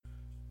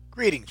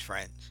Greetings,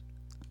 friends.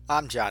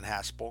 I'm John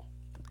Haspel.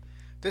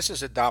 This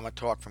is a Dhamma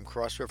talk from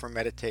Cross River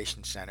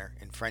Meditation Center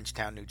in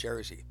Frenchtown, New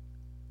Jersey.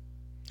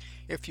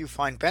 If you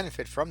find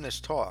benefit from this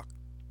talk,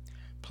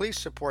 please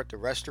support the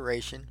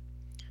restoration,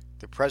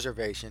 the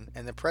preservation,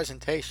 and the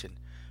presentation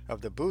of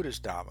the Buddha's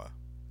Dhamma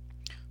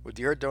with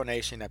your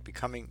donation at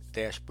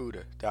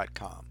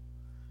becoming-buddha.com.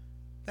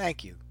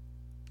 Thank you.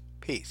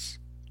 Peace.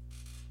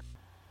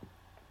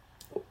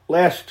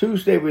 Last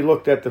Tuesday, we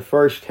looked at the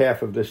first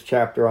half of this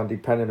chapter on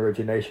dependent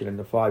origination and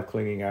the five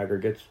clinging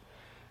aggregates.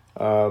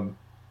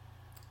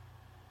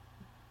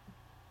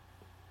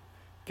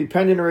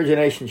 Dependent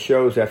origination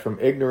shows that from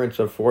ignorance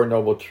of Four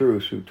Noble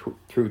Truths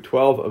through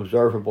 12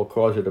 observable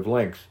causative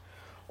links,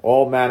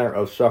 all manner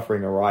of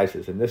suffering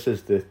arises. And this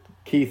is the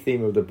key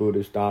theme of the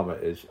Buddha's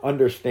Dhamma, is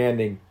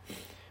understanding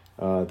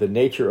the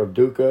nature of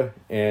dukkha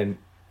and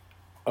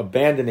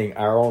abandoning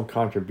our own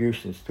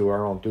contributions to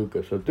our own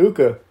dukkha. So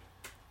dukkha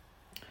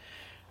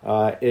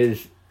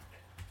is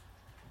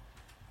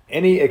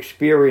any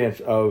experience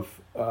of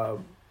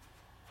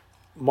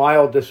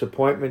mild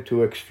disappointment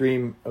to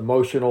extreme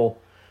emotional,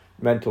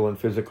 mental, and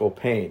physical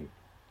pain.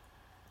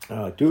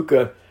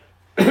 Dukkha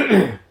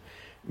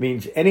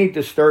means any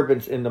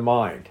disturbance in the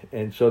mind.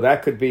 And so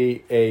that could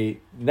be a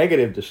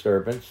negative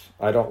disturbance,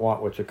 I don't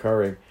want what's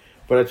occurring,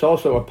 but it's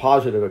also a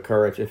positive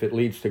occurrence if it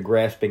leads to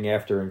grasping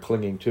after and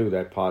clinging to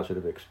that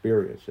positive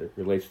experience. It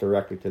relates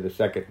directly to the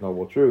second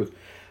noble truth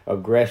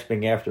of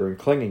grasping after and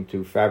clinging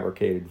to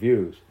fabricated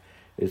views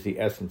is the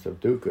essence of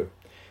dukkha.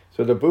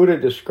 So the Buddha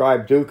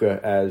described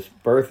dukkha as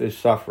birth is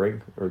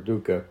suffering, or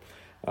dukkha.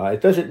 It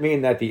doesn't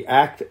mean that the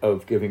act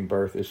of giving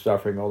birth is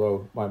suffering,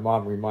 although my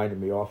mom reminded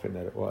me often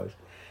that it was.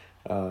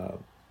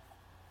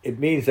 It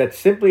means that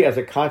simply as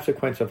a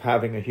consequence of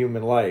having a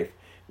human life,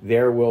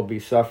 there will be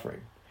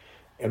suffering.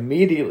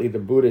 Immediately the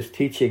Buddha is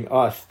teaching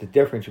us the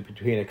difference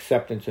between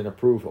acceptance and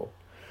approval.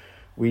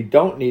 We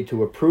don't need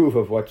to approve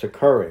of what's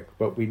occurring,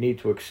 but we need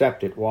to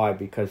accept it. Why?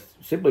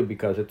 Simply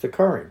because it's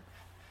occurring.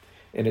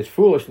 And it's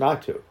foolish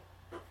not to.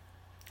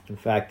 In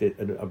fact,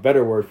 a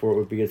better word for it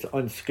would be it's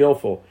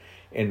unskillful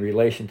in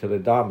relation to the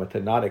Dhamma to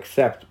not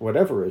accept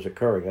whatever is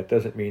occurring. That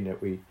doesn't mean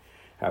that we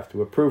have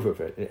to approve of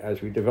it.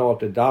 As we develop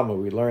the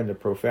Dhamma, we learn the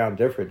profound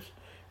difference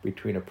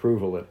between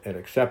approval and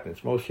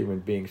acceptance. Most human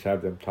beings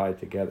have them tied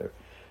together.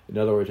 In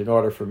other words, in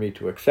order for me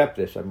to accept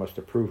this, I must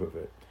approve of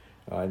it.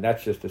 And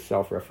that's just a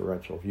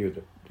self-referential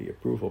view, the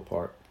approval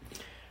part.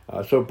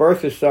 So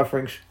birth is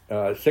suffering,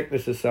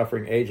 sickness is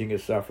suffering, aging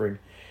is suffering,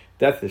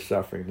 death is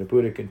suffering. The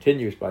Buddha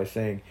continues by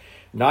saying,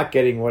 not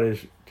getting what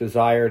is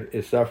desired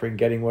is suffering,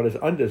 getting what is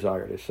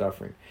undesired is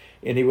suffering.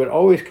 And he would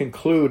always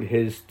conclude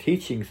his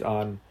teachings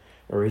on,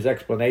 or his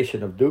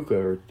explanation of dukkha,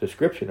 or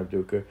description of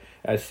dukkha,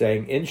 as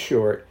saying, in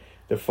short,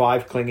 the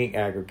five clinging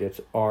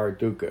aggregates are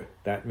dukkha.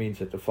 That means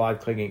that the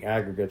five clinging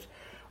aggregates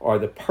are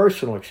the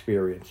personal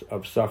experience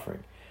of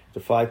suffering. The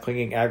five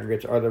clinging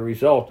aggregates are the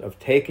result of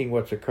taking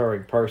what's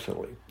occurring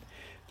personally.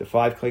 The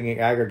five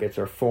clinging aggregates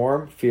are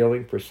form,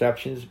 feeling,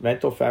 perceptions,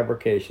 mental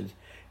fabrications,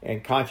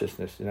 and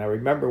consciousness. Now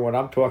remember, when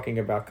I'm talking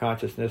about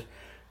consciousness,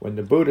 when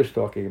the Buddha is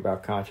talking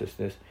about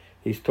consciousness,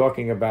 he's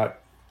talking about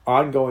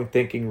ongoing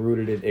thinking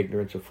rooted in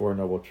ignorance of Four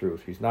Noble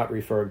Truths. He's not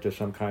referring to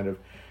some kind of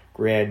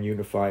grand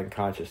unifying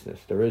consciousness.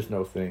 There is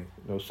no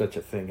such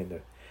a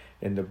thing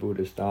in the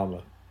Buddha's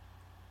Dhamma.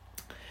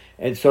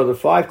 And so the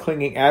five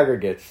clinging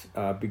aggregates,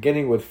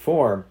 beginning with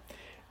form,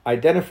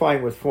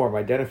 identifying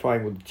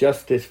with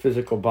just this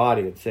physical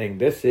body and saying,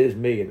 this is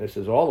me and this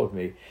is all of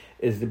me,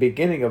 is the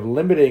beginning of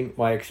limiting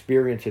my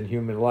experience in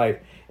human life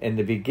and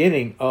the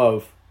beginning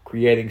of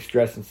creating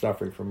stress and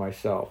suffering for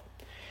myself.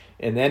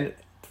 And then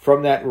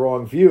from that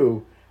wrong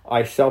view,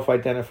 I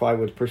self-identify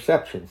with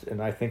perceptions,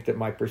 and I think that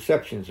my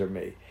perceptions are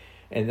me.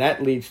 And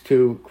that leads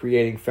to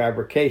creating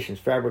fabrications.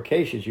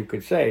 Fabrications, you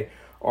could say,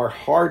 are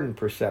hardened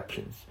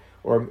perceptions,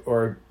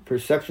 or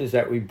perceptions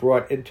that we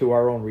brought into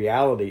our own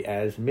reality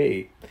as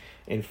me.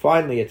 And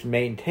finally, it's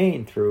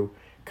maintained through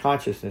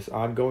consciousness,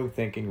 ongoing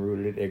thinking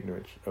rooted in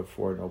ignorance of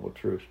Four Noble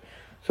Truths.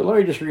 So let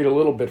me just read a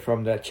little bit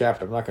from that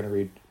chapter. I'm not going to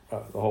read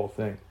the whole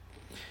thing.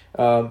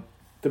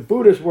 The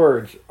Buddha's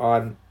words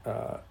on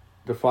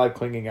the five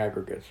clinging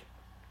aggregates.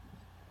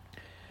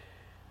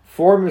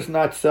 Form is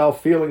not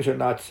self, feelings are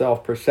not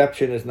self,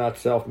 perception is not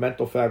self,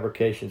 mental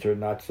fabrications are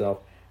not self,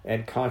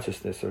 and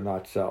consciousness are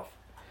not self.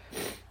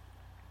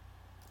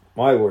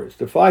 My words.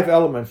 The five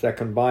elements that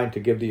combine to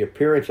give the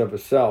appearance of a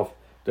self,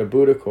 the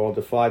Buddha called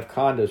the five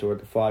khandhas, or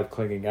the five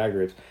clinging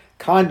aggregates.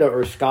 Khandha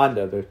or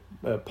skandha,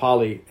 the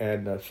Pali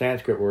and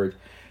Sanskrit words,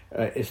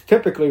 is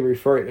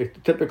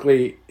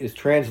typically is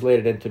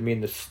translated into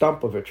mean the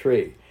stump of a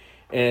tree.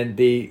 And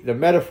the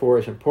metaphor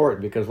is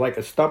important because, like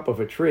a stump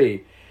of a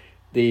tree,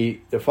 the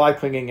five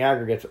clinging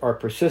aggregates are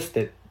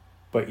persistent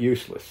but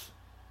useless.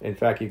 In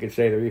fact, you could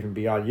say they're even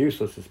beyond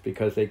useless,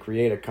 because they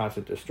create a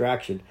constant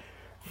distraction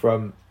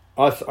from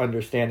us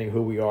understanding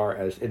who we are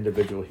as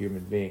individual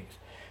human beings.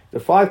 The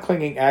five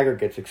clinging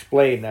aggregates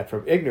explain that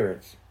from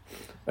ignorance,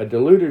 a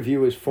deluded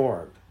view is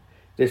formed.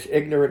 This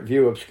ignorant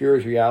view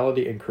obscures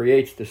reality and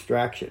creates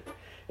distraction.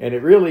 And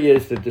it really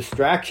is the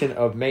distraction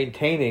of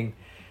maintaining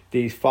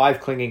these 5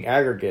 clinging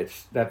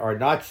aggregates that are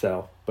not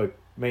self, but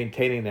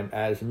maintaining them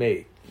as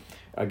me.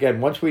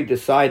 Again, once we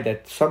decide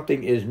that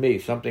something is me,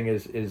 something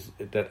is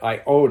that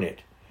I own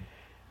it,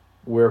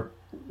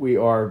 we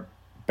are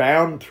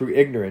bound through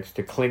ignorance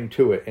to cling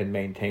to it and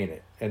maintain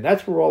it. And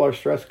that's where all our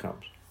stress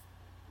comes.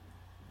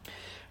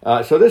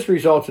 So this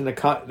results in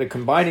the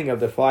combining of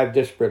the 5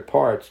 disparate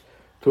parts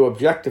to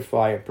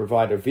objectify and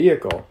provide a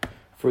vehicle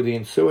for the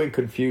ensuing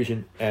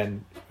confusion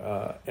and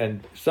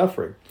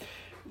suffering.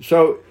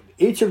 So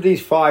each of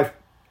these 5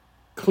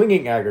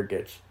 clinging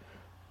aggregates,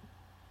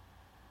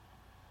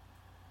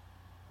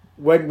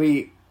 when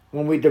we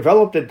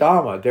develop the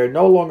Dhamma, they're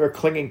no longer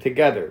clinging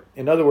together.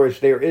 In other words,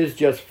 there is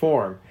just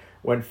form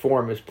when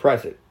form is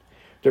present.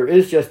 There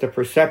is just a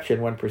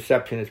perception when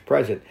perception is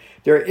present.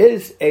 There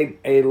is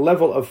a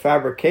level of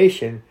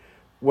fabrication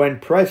when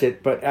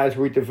present, but as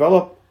we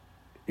develop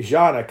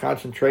jhana,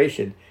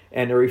 concentration,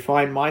 and a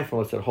refined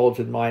mindfulness that holds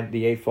in mind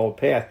the Eightfold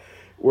Path,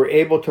 we're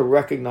able to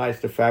recognize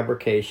the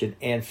fabrication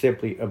and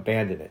simply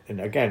abandon it. And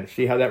again,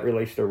 see how that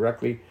relates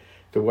directly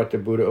to what the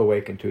Buddha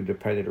awakened to,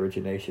 dependent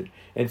origination.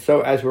 And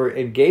so as we're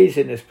engaged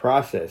in this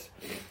process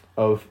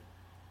of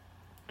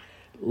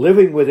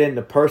living within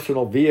the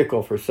personal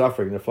vehicle for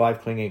suffering, the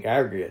 5 clinging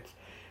aggregates,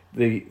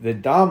 the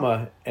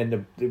Dhamma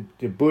and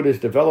the Buddha's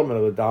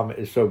development of the Dhamma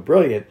is so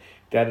brilliant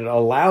that it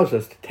allows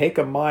us to take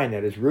a mind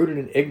that is rooted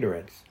in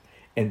ignorance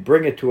and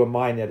bring it to a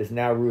mind that is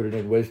now rooted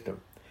in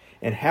wisdom.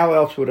 And how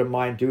else would a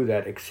mind do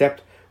that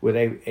except with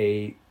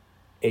a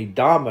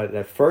Dhamma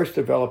that first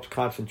develops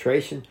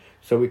concentration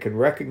so we can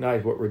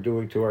recognize what we're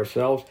doing to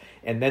ourselves,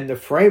 and then the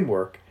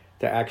framework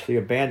to actually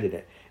abandon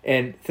it.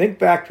 And think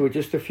back to it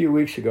just a few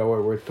weeks ago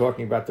where we're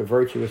talking about the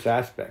virtuous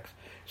aspects.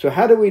 So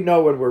how do we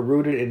know when we're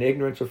rooted in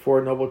ignorance of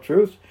 4 Noble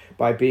Truths?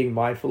 By being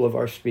mindful of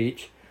our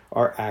speech,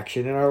 our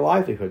action, and our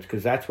livelihoods,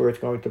 because that's where it's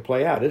going to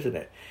play out, isn't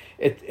it?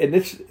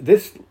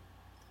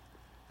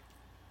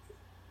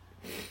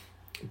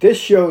 This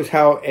shows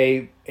how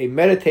a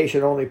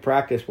meditation-only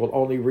practice will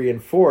only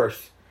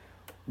reinforce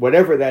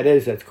whatever that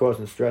is that's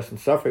causing stress and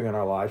suffering in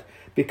our lives,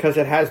 because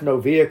it has no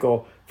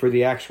vehicle for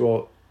the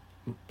actual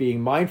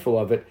being mindful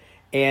of it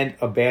and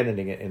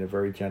abandoning it in a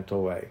very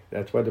gentle way.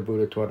 That's why the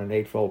Buddha taught an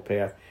 8-fold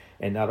path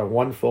and not a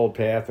 1-fold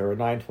path or a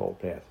 9-fold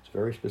path. It's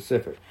very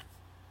specific.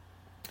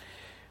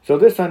 So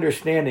this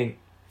understanding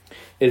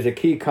is a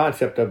key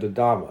concept of the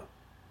Dhamma.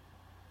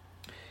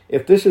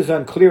 If this is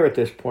unclear at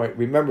this point,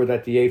 remember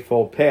that the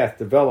 8-fold path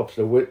develops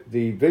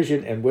the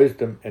vision and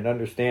wisdom and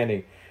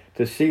understanding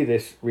to see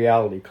this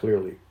reality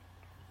clearly.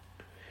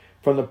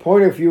 From the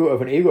point of view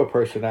of an ego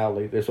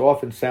personality, this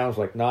often sounds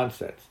like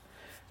nonsense.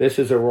 This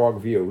is a wrong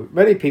view.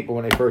 Many people,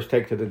 when they first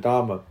take to the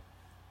Dhamma,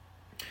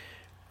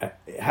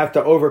 have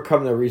to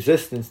overcome the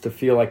resistance to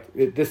feel like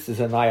this is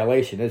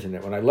annihilation, isn't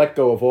it? When I let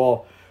go of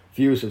all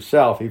views of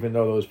self, even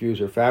though those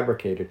views are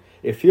fabricated,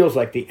 it feels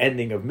like the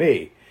ending of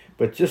me.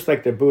 But just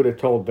like the Buddha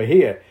told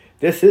Bahia,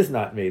 this is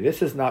not me.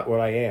 This is not what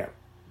I am.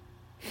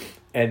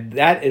 And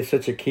that is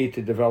such a key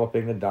to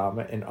developing the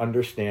Dhamma and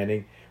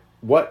understanding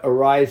what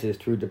arises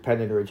through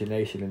dependent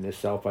origination in this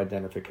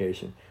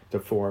self-identification to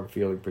form,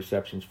 feeling,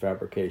 perceptions,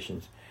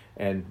 fabrications,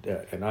 and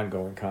an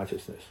ongoing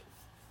consciousness.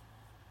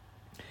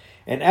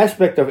 An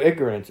aspect of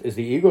ignorance is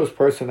the ego's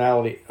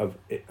personality of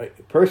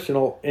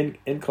personal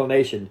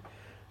inclination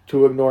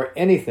to ignore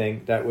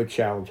anything that would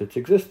challenge its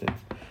existence.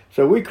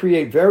 So we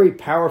create very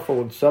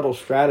powerful and subtle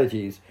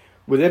strategies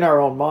within our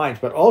own minds,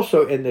 but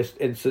also in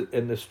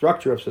the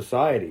structure of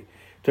society,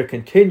 to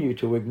continue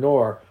to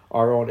ignore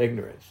our own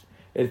ignorance.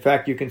 In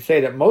fact, you can say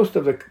that most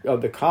of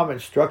the common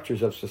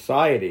structures of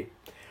society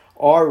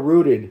are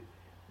rooted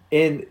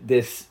in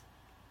this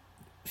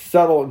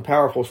subtle and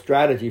powerful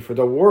strategy for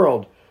the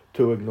world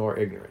to ignore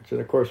ignorance.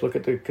 And of course, look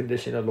at the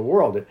condition of the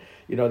world.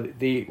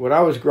 When I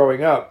was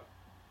growing up,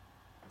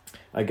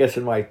 I guess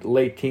in my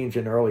late teens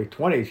and early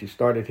 20s, you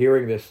started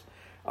hearing this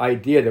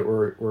idea that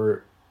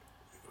we're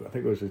I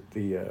think it was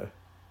the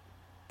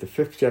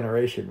 5th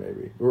generation,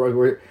 maybe.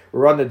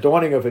 We're on the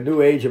dawning of a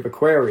new age of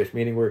Aquarius,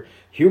 meaning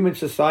human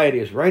society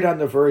is right on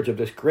the verge of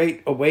this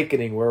great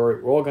awakening where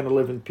we're all going to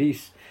live in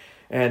peace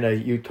and a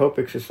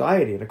utopic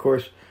society. And of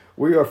course,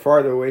 we are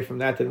farther away from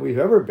that than we've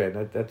ever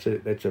been. That's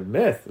a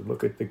myth.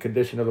 Look at the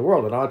condition of the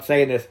world. And I'm not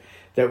saying this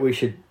that we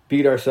should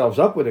beat ourselves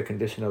up with the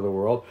condition of the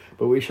world,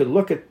 but we should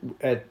look at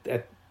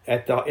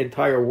the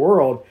entire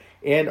world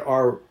and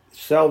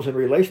ourselves in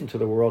relation to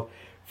the world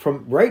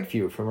from right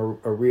view, from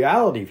a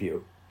reality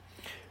view.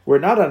 We're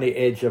not on the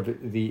edge of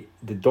the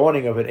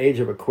dawning of an age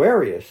of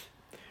Aquarius.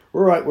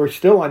 We're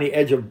still on the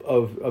edge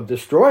of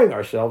destroying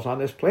ourselves on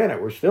this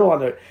planet. We're still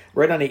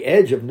right on the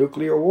edge of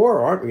nuclear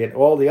war, aren't we? And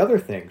all the other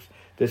things.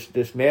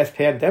 This mass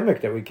pandemic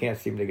that we can't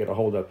seem to get a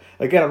hold of.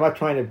 Again, I'm not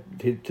trying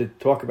to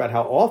talk about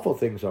how awful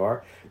things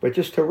are, but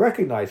just to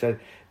recognize that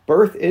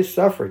birth is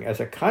suffering. As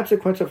a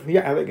consequence of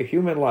having a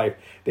human life,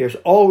 there's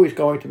always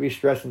going to be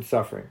stress and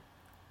suffering.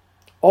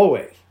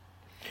 Always.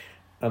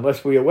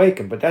 unless we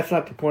awaken. But that's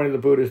not the point of the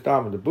Buddha's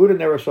Dhamma. The Buddha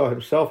never saw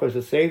himself as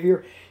a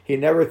savior. He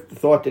never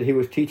thought that he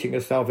was teaching a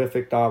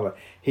salvific Dhamma.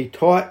 He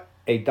taught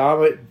a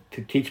Dhamma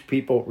to teach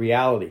people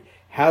reality,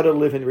 how to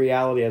live in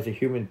reality as a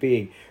human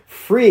being,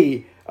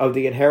 free of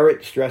the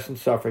inherent stress and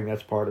suffering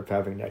that's part of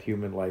having that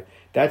human life.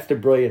 That's the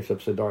brilliance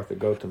of Siddhartha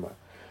Gautama.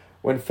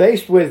 When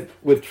faced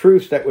with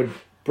truths that would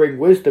bring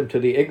wisdom to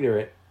the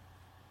ignorant,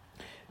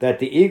 that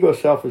the ego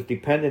self is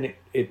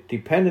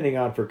depending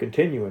on for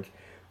continuance,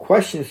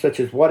 questions such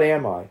as what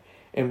am I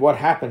and what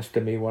happens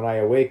to me when I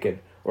awaken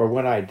or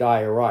when I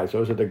die arise.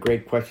 Those are the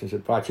great questions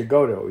that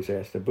Vacchagotta always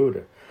asked the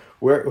Buddha.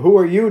 Who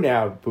are you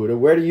now, Buddha?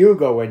 Where do you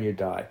go when you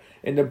die?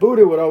 And the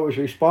Buddha would always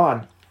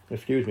respond,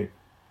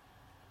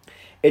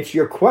 it's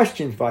your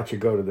questions,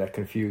 Vacchagotta, that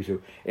confuse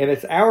you. And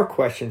it's our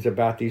questions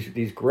about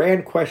these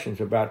grand questions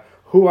about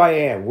who I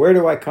am, where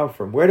do I come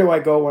from, where do I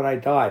go when I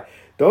die.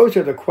 Those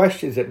are the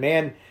questions that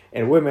man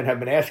and women have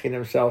been asking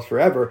themselves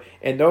forever,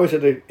 and those are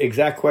the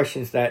exact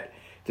questions that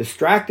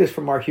distract us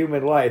from our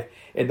human life,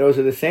 and those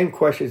are the same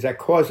questions that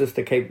cause us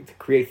to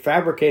create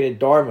fabricated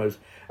dharmas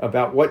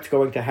about what's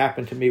going to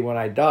happen to me when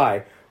I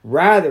die,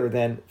 rather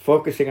than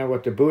focusing on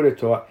what the Buddha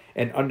taught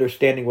and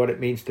understanding what it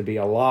means to be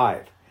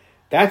alive.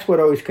 That's what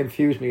always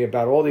confused me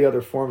about all the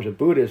other forms of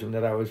Buddhism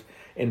that I was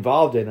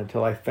involved in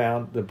until I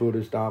found the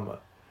Buddha's Dhamma.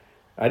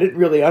 I didn't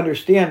really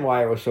understand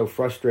why I was so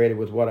frustrated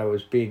with what I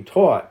was being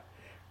taught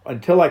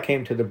until I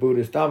came to the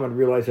Buddha's Dhamma and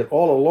realized that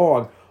all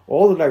along,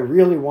 all that I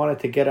really wanted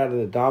to get out of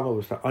the Dhamma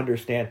was to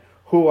understand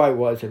who I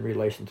was in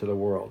relation to the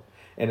world.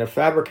 And a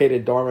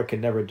fabricated Dharma can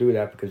never do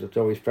that because it's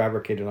always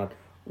fabricated on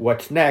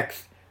what's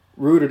next,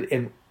 rooted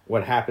in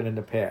what happened in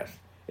the past.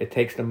 It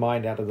takes the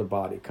mind out of the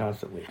body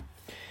constantly.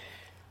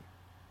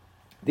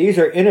 These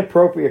are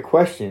inappropriate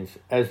questions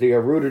as they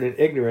are rooted in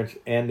ignorance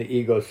and the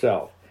ego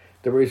self.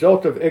 The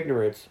result of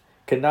ignorance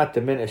cannot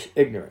diminish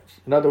ignorance.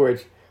 In other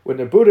words, when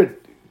the Buddha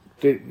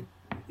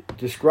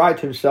described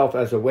himself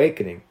as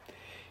awakening,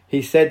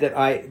 he said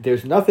that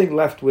there's nothing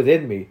left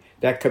within me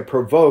that could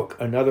provoke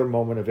another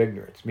moment of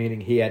ignorance,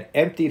 meaning he had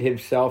emptied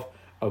himself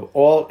of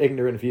all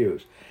ignorant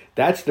views.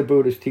 That's the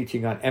Buddha's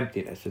teaching on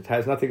emptiness. It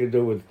has nothing to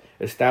do with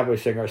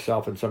establishing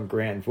ourselves in some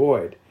grand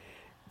void.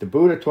 The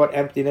Buddha taught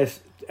emptiness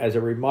as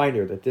a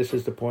reminder that this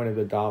is the point of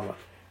the Dhamma,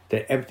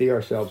 to empty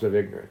ourselves of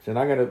ignorance. And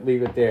I'm going to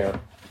leave it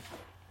there.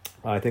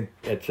 I think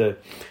it's a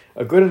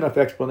good enough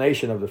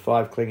explanation of the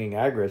 5 clinging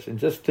aggregates. And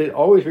just to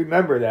always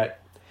remember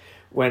that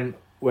when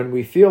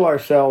we feel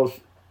ourselves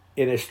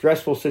in a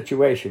stressful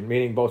situation,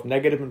 meaning both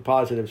negative and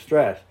positive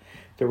stress,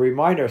 to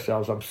remind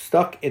ourselves, I'm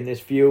stuck in this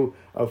view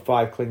of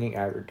 5 clinging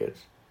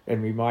aggregates.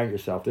 And remind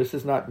yourself, this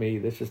is not me,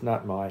 this is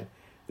not mine,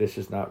 this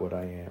is not what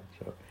I am.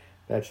 So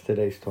that's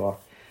today's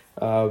talk.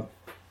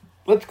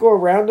 Let's go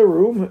around the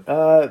room.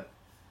 I'm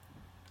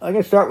going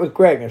to start with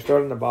Greg. I'm going to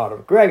start on the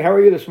bottom. Greg, how are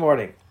you this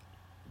morning?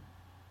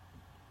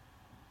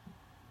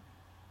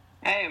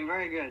 Hey, I'm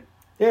very good.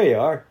 There you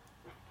are.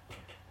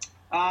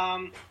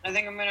 I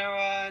think I'm going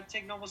to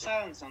take noble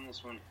silence on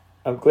this one.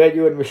 I'm glad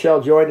you and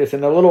Michelle joined us,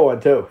 and the little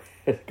one, too.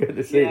 It's good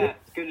to see you. Yeah,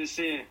 good to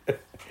see you.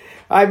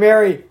 Hi,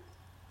 Mary.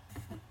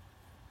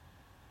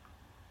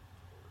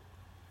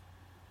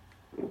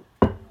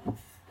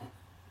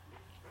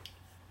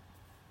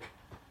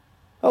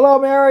 Hello,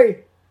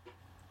 Mary.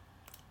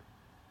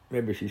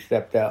 Maybe she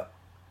stepped out.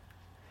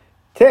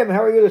 Tim,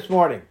 how are you this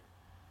morning?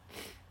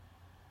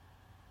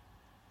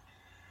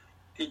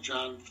 Good,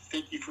 John.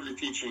 Thank you for the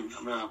teaching.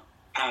 I'm going to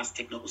pass,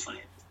 take noble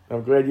science.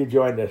 I'm glad you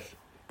joined us.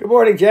 Good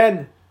morning,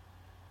 Jen.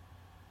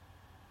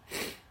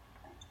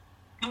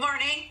 Good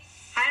morning.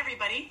 Hi,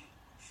 everybody.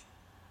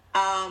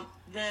 The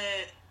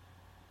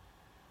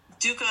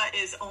dukkha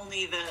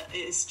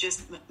is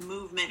just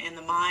movement in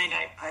the mind.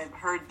 I've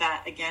heard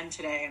that again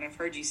today, and I've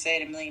heard you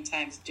say it a million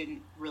times.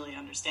 Didn't really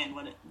understand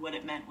what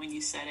it meant when you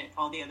said it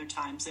all the other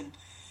times, and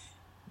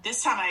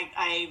this time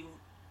I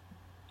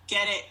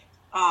get it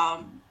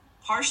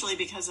partially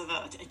because of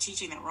a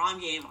teaching that Ron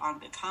gave on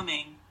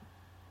becoming,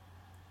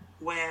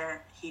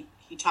 where he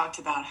talked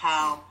about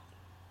how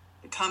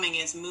becoming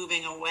is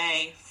moving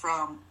away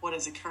from what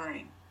is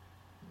occurring,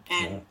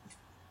 and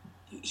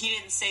he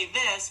didn't say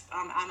this.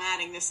 I'm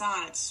adding this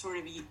on. It's sort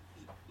of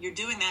you're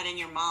doing that in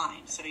your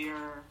mind. So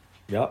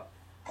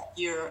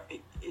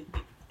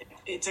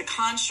it's a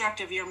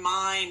construct of your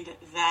mind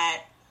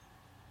that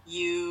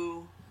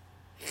you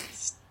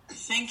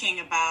thinking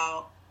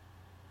about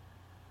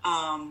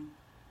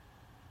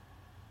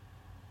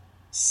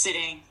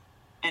sitting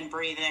and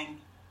breathing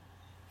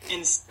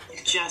instead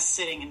of just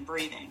sitting and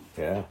breathing.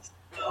 Yeah.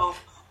 So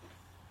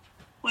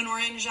when we're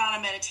in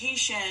jhana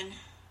meditation,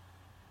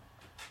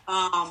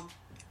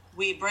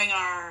 we bring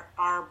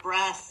our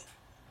breath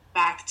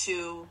back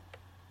to,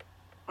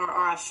 or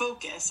our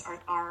focus,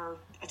 our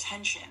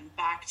attention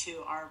back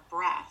to our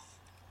breath,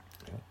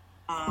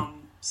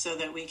 so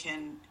that we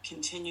can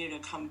continue to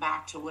come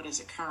back to what is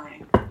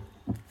occurring.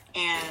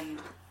 And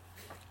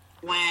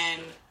when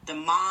the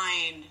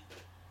mind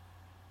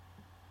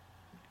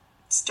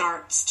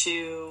starts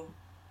to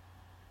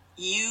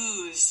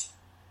use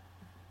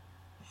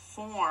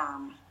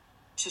form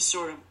to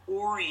sort of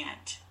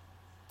orient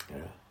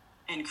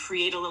and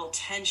create a little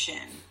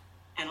tension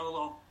and a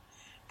little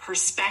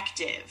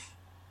perspective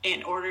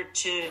in order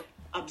to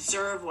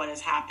observe what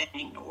is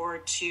happening or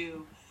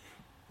to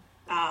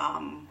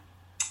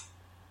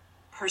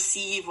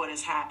perceive what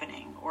is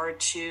happening or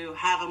to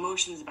have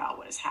emotions about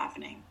what is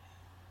happening.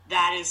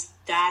 That's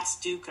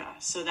dukkha.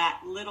 So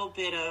that little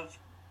bit of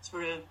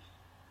sort of,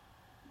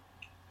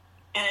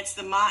 and it's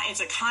the mind. It's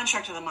a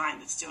contract of the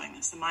mind that's doing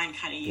this. The mind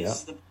kind of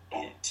uses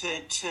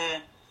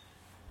to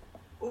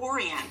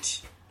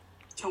orient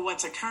to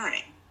what's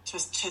occurring, to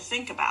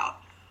think about.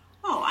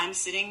 Oh, I'm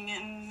sitting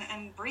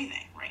and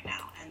breathing right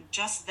now, and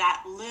just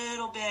that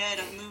little bit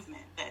of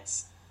movement.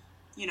 That's,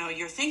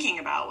 you're thinking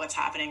about what's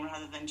happening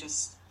rather than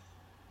just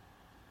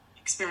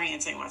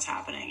experiencing what's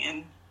happening.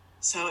 And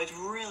so it's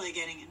really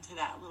getting into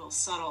that little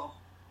subtle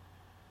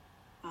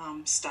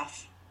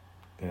stuff.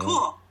 Yeah.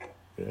 Cool.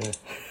 Yeah.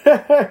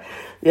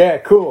 Yeah,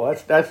 cool.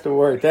 That's the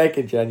word. Thank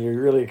you, Jen.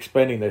 You're really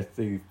explaining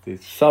the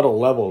subtle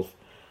levels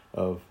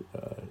of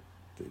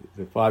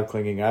the five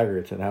clinging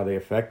aggregates and how they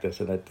affect us.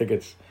 And I think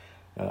it's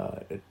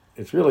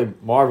really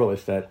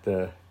marvelous that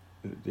the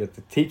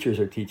teachers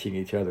are teaching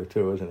each other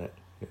too, isn't it?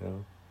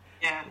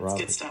 Yeah, it's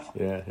good stuff.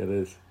 Yeah, it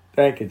is.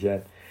 Thank you,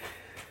 Jen.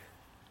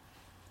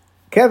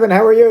 Kevin,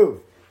 how are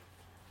you?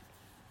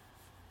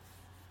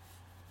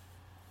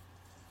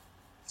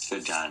 So,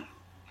 John,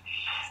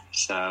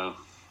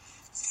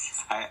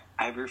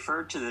 I've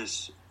referred to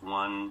this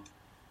one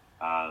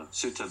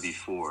sutta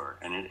before,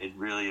 and it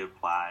really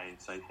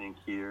applies, I think,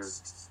 here.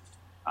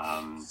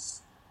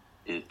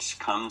 It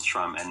comes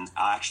from, and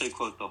I'll actually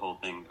quote the whole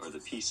thing, or the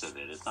piece of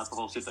it. It's not the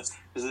whole sutta,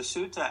 because the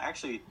sutta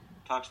actually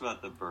talks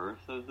about the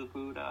birth of the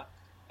Buddha,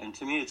 and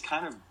to me it's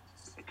kind of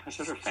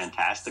sort of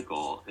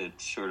fantastical.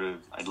 It's sort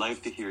of, I'd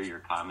like to hear your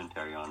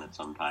commentary on it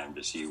sometime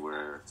to see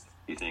where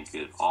you think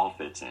it all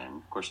fits in.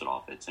 Of course it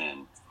all fits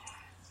in.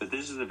 But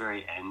this is the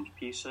very end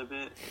piece of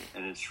it,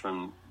 and it's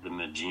from the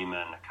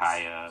Majjhima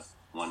Nikaya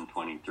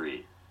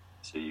 123.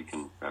 So you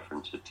can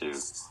reference it too.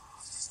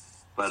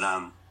 But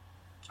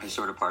I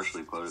sort of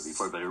partially quoted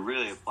before, but it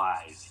really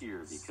applies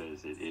here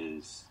because it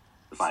is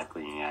the five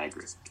clinging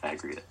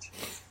aggregates.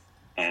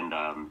 And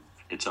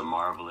it's a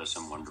marvelous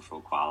and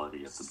wonderful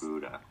quality of the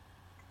Buddha.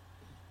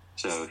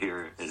 So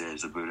here it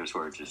is, the Buddha's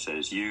words. It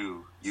says,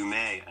 you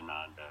may,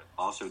 Ananda,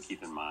 also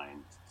keep in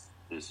mind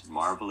this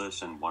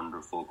marvelous and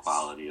wonderful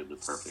quality of the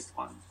perfect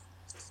one.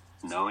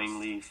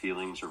 Knowingly,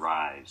 feelings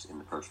arise in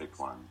the perfect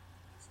one.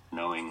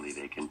 Knowingly,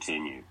 they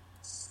continue.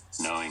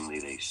 Knowingly,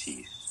 they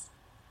cease.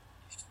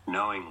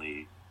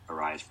 Knowingly,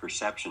 arise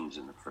perceptions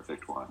in the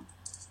perfect one.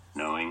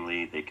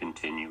 Knowingly, they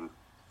continue.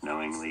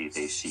 Knowingly,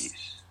 they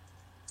cease.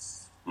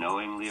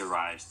 Knowingly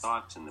arise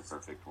thoughts in the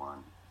perfect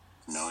one.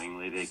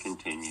 Knowingly, they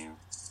continue.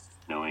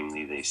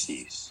 Knowingly, they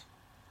cease.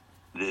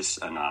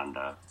 This,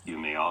 Ananda, you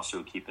may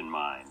also keep in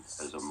mind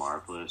as a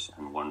marvelous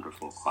and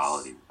wonderful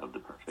quality of the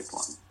perfect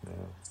one. Yeah.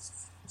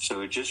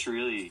 So it just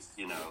really,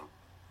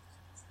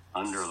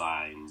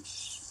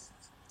 underlines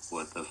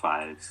what the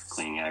five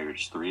clinging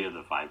aggregates, three of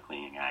the five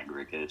clinging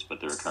aggregates, but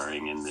they're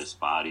occurring in this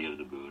body of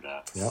the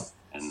Buddha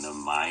and the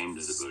mind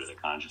of the Buddha, the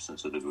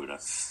consciousness of the Buddha.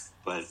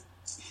 But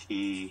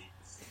he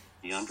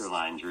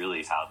underlines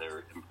really how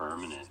they're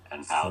impermanent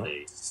and how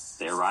they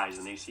arise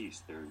and they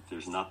cease.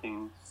 There's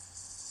nothing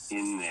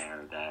in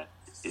there that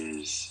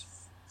is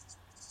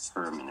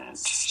permanent.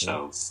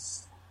 So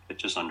it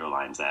just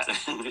underlines that.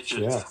 And it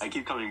just, I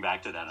keep coming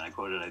back to that, and I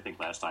quoted, I think,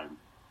 last time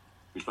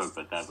we spoke,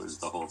 but that was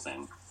the whole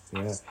thing.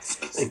 Yeah.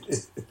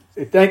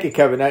 Thank you,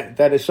 Kevin.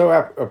 That is so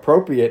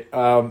appropriate.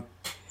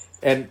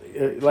 And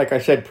like I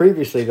said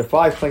previously, the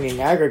five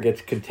clinging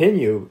aggregates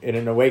continue in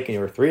an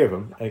awakening, or three of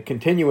them,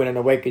 continue in an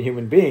awakened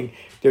human being.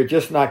 They're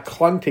just not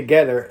clung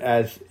together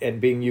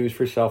and being used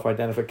for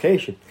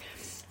self-identification.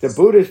 The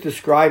Buddha is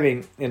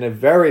describing in a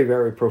very,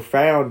 very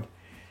profound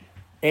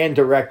and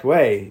direct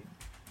way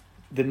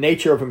the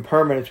nature of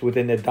impermanence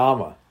within the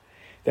Dhamma.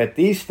 That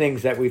these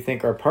things that we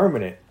think are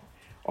permanent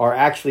are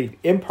actually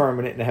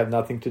impermanent and have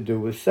nothing to do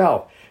with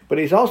self. But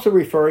he's also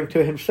referring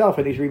to himself,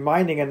 and he's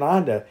reminding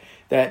Ananda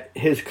that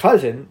his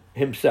cousin,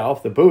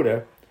 himself, the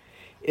Buddha,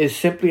 is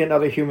simply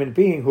another human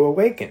being who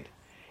awakened.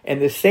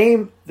 And the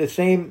same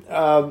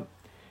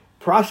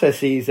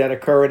processes that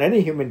occur in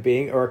any human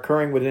being are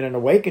occurring within an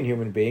awakened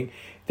human being.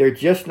 They're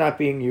just not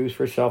being used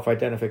for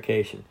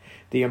self-identification.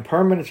 The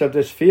impermanence of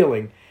this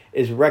feeling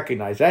is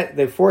recognized. That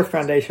the fourth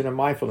foundation of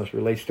mindfulness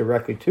relates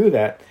directly to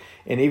that.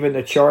 And even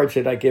the charge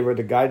that I give, or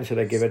the guidance that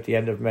I give at the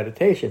end of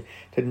meditation,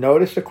 to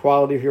notice the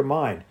quality of your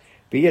mind.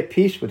 Be at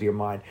peace with your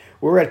mind.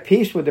 We're at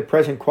peace with the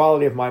present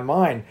quality of my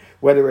mind,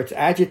 whether it's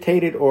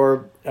agitated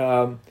or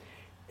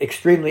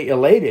extremely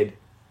elated,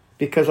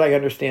 because I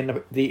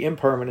understand the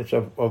impermanence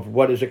of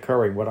what is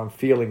occurring, what I'm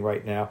feeling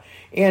right now,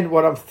 and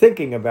what I'm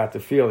thinking about the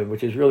feeling,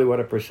 which is really what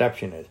a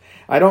perception is.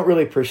 I don't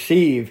really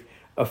perceive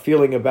a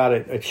feeling about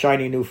a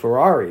shiny new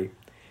Ferrari.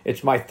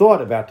 It's my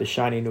thought about the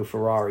shiny new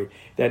Ferrari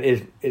that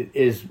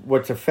is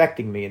what's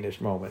affecting me in this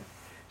moment.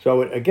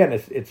 So again,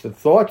 it's the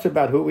thoughts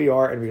about who we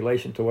are in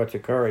relation to what's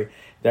occurring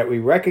that we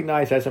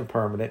recognize as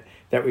impermanent,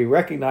 that we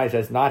recognize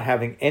as not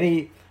having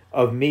any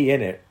of me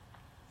in it.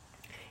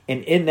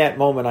 And in that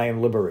moment, I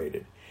am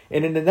liberated.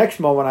 And in the next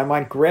moment, I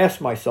might grasp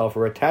myself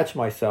or attach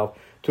myself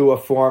to a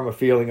form, a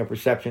feeling, a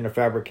perception, a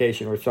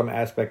fabrication, or some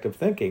aspect of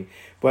thinking.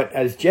 But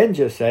as Jen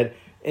just said,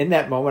 in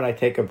that moment, I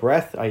take a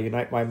breath, I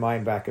unite my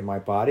mind back in my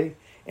body,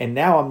 and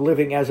now I'm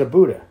living as a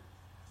Buddha.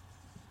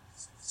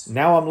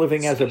 Now I'm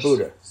living as a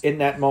Buddha in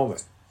that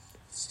moment.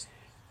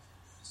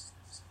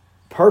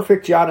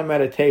 Perfect jhana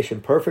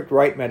meditation, perfect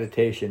right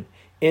meditation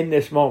in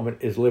this moment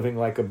is living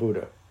like a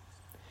Buddha.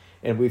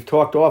 And we've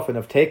talked often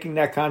of taking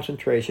that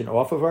concentration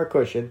off of our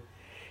cushion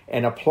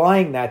and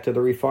applying that to the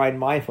refined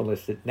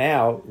mindfulness that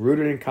now,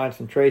 rooted in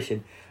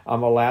concentration,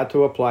 I'm allowed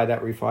to apply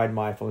that refined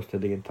mindfulness to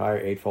the entire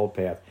Eightfold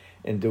Path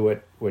and do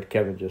it what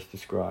Kevin just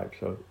described.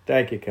 So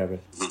thank you, Kevin.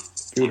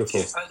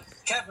 Beautiful.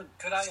 Kevin,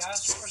 could I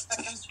ask for a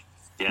second?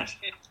 Yes.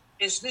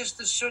 Is this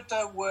the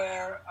sutta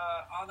where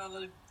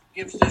Ananda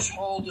gives this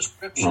whole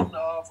description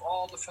of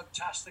all the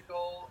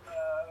fantastical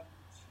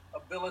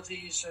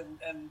abilities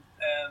and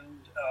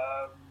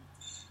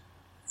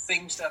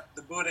things that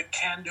the Buddha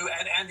can do,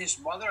 and his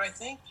mother, I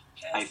think?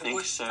 And I think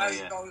Buddha so,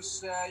 yeah.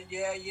 goes, I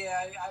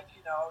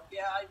know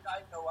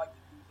I can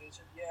do this,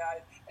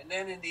 and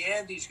then in the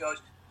end he goes,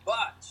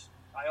 but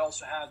I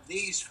also have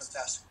these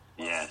fantastic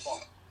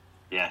qualities.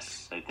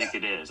 Yes, I think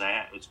it is.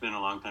 It's been a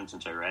long time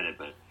since I read it,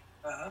 but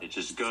it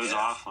just goes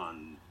off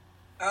on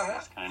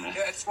this kind of...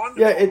 Yeah, it's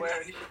wonderful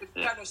where he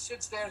kind of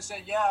sits there and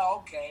says,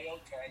 okay,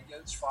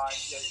 it's fine.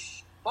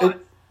 But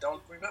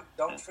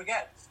don't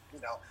forget,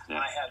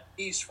 I had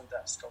these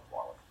fantastical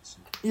qualities.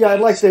 Yeah,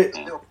 I'd like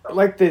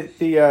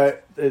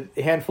the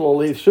handful of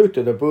leaves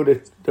sutta. The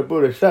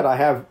Buddha said,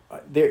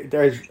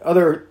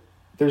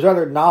 there's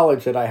other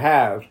knowledge that I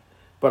have,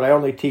 but I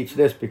only teach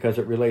this because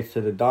it relates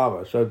to the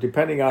Dhamma. So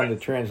depending on the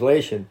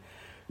translation,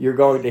 you're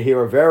going to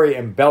hear a very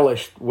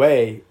embellished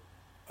way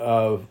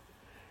of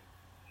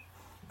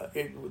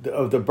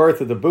the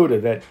birth of the Buddha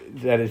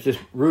that is just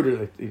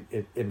rooted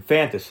in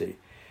fantasy,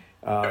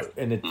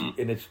 and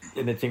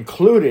it's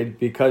included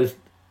because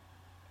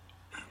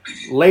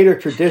later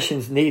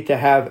traditions need to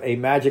have a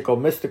magical,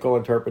 mystical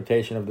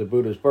interpretation of the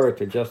Buddha's birth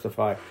to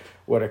justify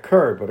what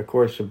occurred. But of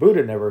course, the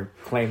Buddha never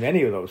claimed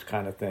any of those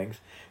kind of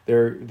things.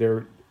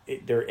 They're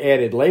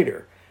added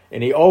later,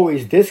 and he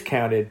always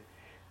discounted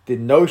the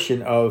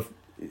notion of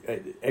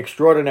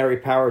extraordinary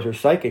powers or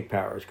psychic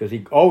powers, because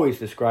he always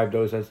described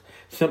those as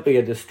simply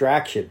a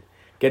distraction,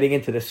 getting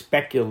into the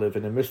speculative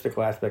and the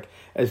mystical aspect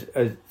as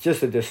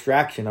just a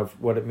distraction of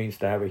what it means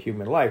to have a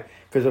human life,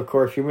 because of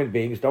course human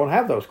beings don't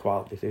have those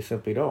qualities. They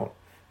simply don't.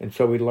 And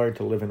so we learn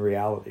to live in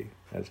reality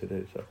as it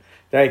is. So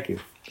thank you.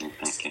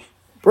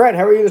 Brett,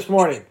 how are you this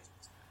morning?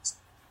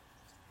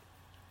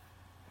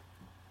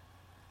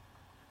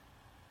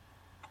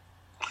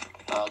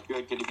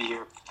 Good to be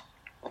here.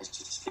 Nice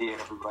to see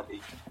everybody.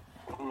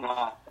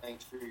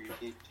 Thanks for your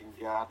teaching,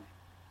 John.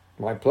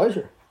 My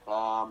pleasure. It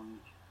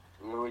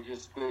was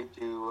just good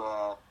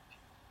to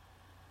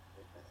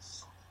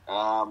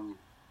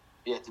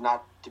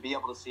to be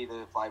able to see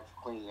the 5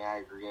 clinging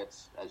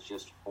aggregates as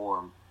just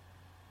form,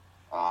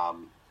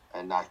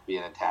 and not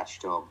being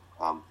attached to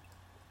them.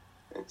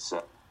 It's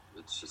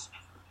just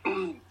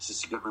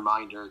a good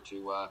reminder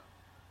to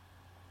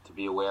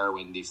be aware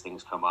when these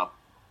things come up.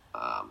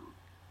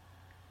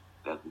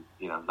 That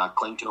not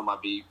cling to them.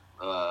 I'd be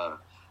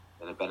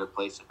in a better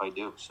place if I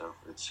do. So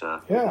it's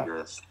good to hear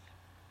this.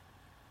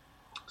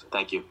 So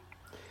thank you.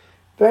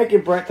 Thank you,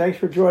 Brent. Thanks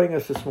for joining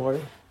us this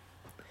morning.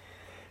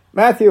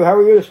 Matthew, how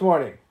are you this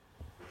morning?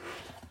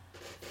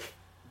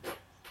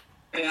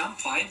 Yeah, I'm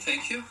fine,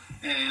 thank you.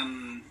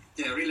 I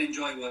really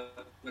enjoy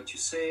what you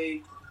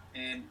say,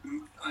 and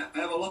I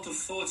have a lot of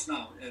thoughts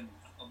now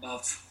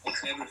about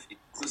everything.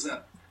 Because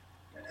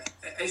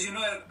as you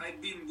know,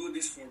 I've been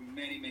Buddhist for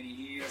many, many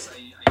years.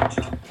 I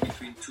jumped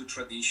between 2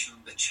 traditions,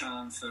 the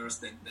Chan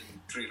first, then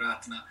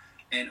Triratna,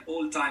 and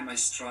all time I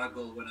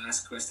struggle when I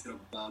ask questions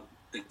about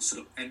the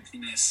sort of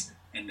emptiness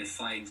and the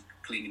 5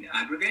 clinging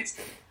aggregates.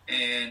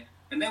 And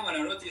then when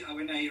I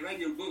read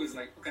your book, it's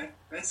like, okay,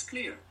 that's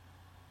clear.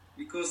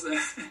 Because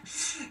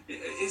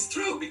it's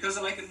true, because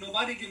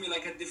nobody gave me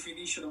a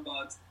definition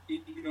about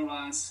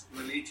ignorance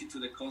related to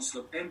the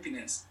concept of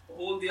emptiness.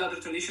 All the other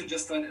traditions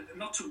just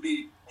not to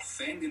be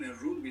offending and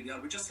rude with the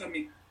other, but just let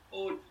me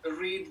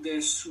read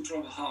the Sutra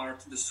of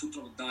Heart, the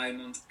Sutra of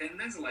Diamond, and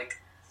then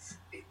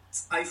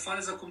I find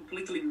it's a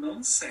completely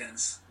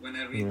nonsense when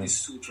I read this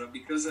sutra,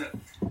 because the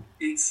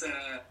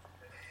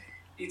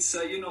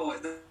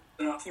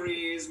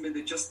aphorisms,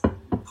 they just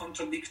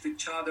contradict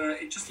each other.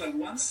 It's just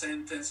one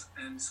sentence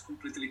and it's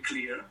completely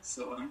clear.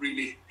 So I'm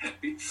really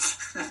happy.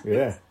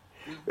 Yeah.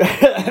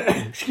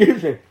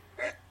 Excuse me.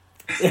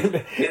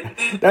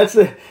 That's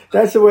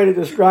the way to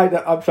describe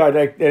that. I'm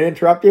sorry, did I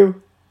interrupt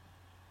you?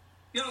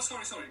 Yeah,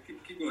 sorry.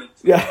 Keep going.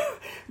 Yeah.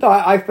 No,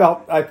 I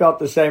felt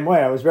the same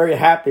way. I was very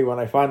happy when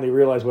I finally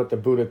realized what the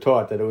Buddha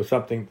taught, that it was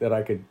something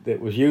that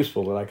was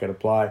useful, that I could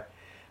apply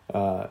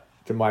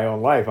to to my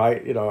own life.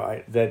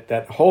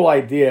 That whole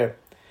idea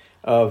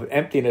of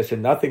emptiness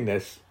and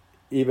nothingness,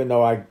 even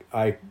though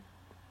I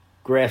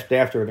grasped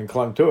after it and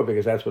clung to it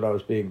because that's what I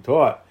was being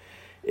taught,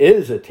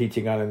 is a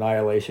teaching on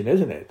annihilation,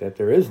 isn't it? That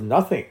there is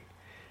nothing,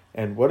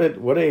 and what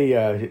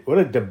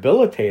a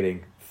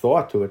debilitating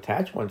thought to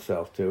attach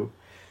oneself to,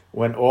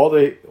 when all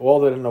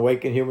that an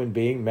awakened human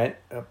being meant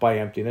by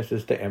emptiness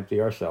is to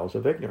empty ourselves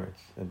of ignorance,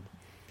 and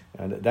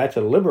that's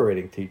a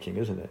liberating teaching,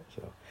 isn't it?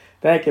 So,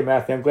 thank you,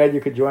 Matthew. I'm glad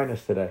you could join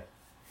us today.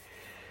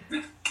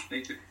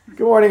 Thank you.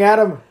 Good morning,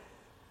 Adam.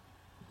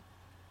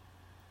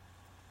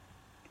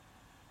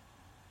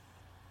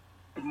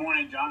 Good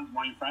morning, John. Good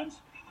morning,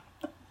 friends.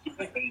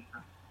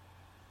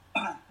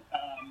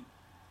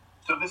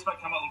 So this might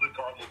come a little bit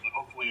garbled, but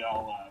hopefully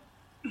I'll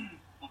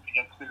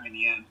get clear in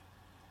the end.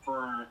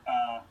 For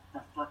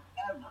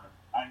forever,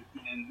 I've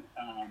been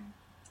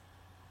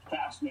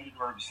fascinated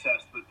or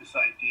obsessed with this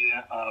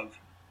idea of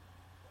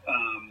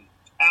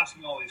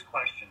asking all these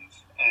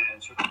questions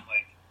and sort of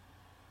like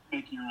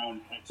making your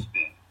own head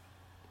spin.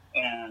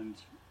 And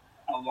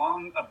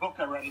a book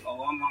I read a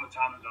long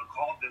time ago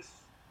called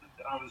this,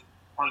 I was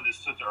part of this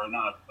sutta or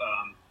not,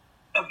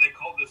 they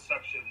called this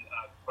section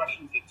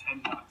questions that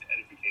tend not to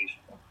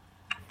edification.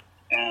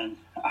 And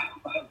I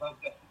love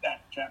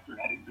that chapter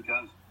heading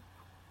because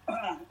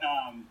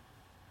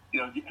the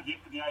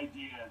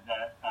idea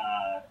that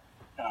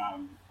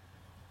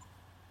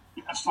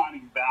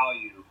assigning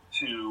value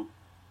to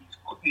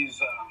these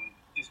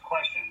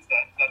questions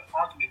that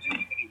aren't going to do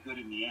you any good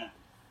in the end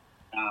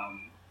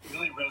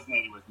really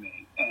resonated with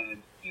me.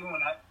 And even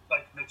when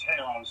like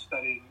Matteo, I was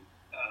studying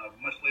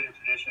much later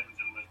traditions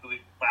and was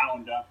really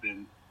bound up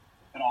in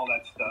all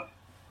that stuff.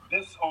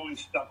 This always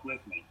stuck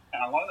with me,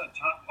 and a lot of the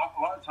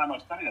time I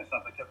was studying that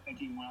stuff, I kept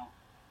thinking, well,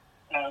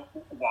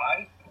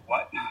 why,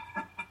 what,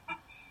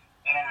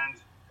 and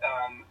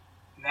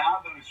now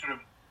that we sort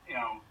of,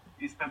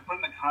 it's been put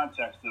in the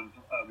context of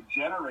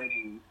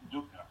generating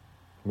dukkha,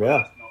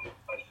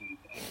 questions,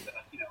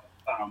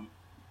 and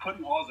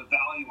putting all the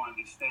value on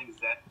these things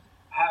that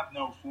have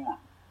no form.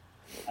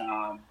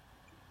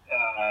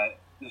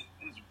 This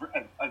is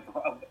a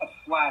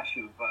flash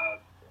of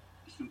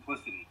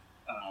simplicity,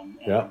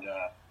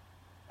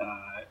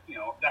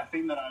 that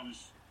thing that I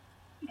was,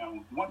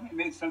 one thing that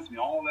made sense to me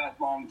all that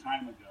long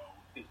time ago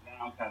is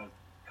now kind of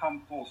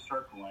come full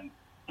circle and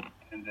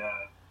connected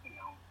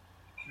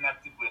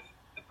with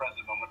the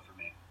present moment for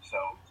me. So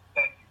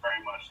thank you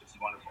very much. This is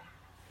wonderful.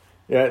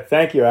 Yeah,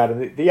 thank you,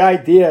 Adam. The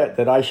idea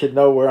that I should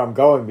know where I'm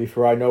going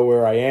before I know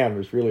where I am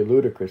is really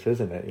ludicrous,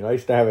 isn't it? I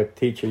used to have a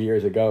teacher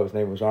years ago. His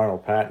name was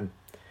Arnold Patton.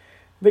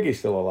 I think he's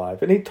still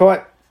alive. And he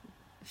taught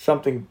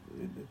something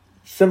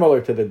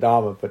similar to the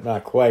Dhamma, but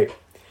not quite.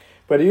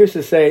 But he used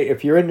to say,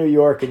 if you're in New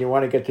York and you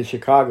want to get to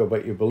Chicago,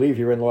 but you believe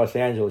you're in Los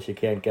Angeles, you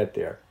can't get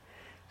there.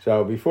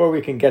 So before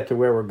we can get to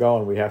where we're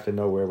going, we have to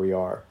know where we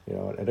are.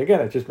 And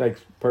again, it just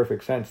makes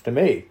perfect sense to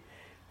me,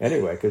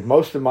 anyway, because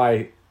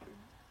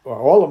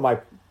all of my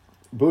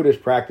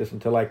Buddhist practice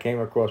until I came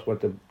across what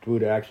the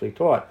Buddha actually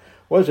taught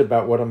was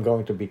about what I'm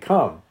going to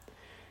become.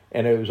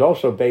 And it was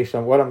also based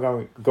on what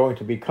I'm going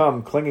to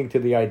become, clinging to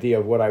the idea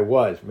of what I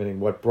was, meaning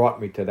what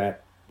brought me to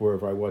that,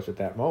 wherever I was at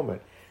that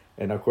moment.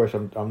 And of course,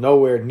 I'm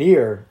nowhere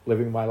near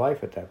living my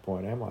life at that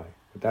point, am I?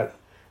 But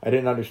I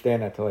didn't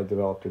understand that till I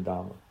developed the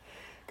Dhamma.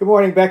 Good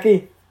morning,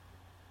 Becky.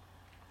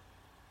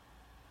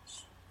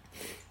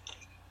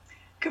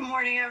 Good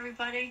morning,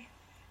 everybody.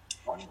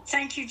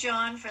 Thank you,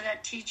 John, for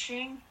that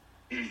teaching.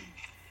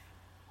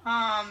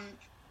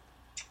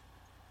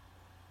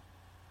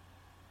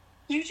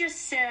 You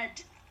just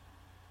said,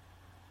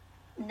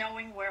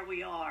 knowing where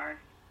we are,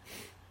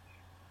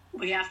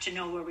 we have to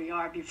know where we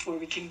are before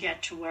we can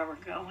get to where we're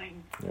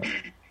going.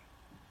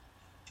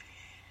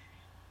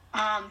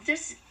 Yeah.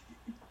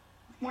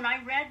 When I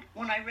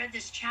read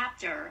this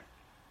chapter,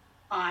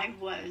 I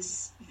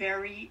was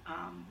very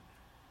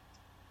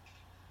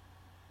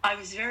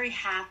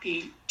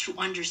happy to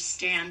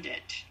understand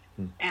it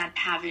and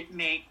have it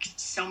make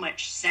so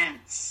much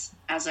sense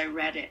as I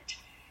read it,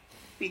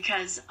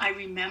 because I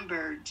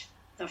remembered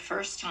the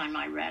first time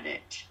I read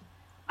it,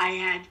 I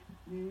had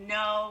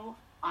no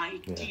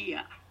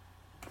idea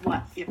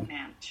what it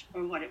meant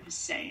or what it was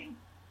saying.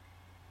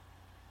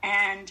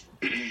 And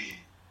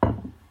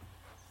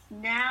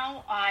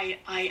now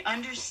I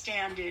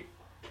understand it.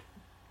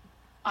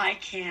 I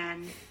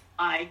can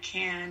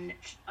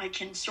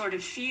sort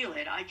of feel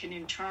it. I can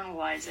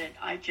internalize it.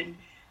 I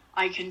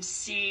can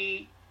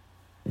see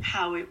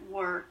how it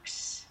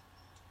works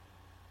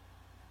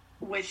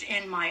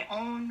within my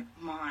own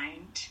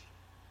mind.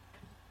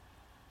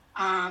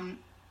 And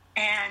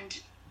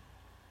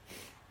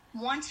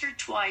once or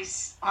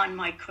twice on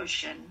my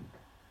cushion,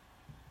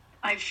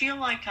 I feel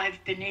like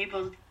I've been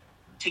able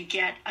to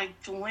get a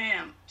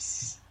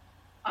glimpse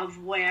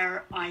of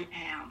where I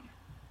am.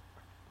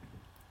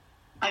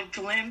 A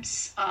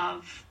glimpse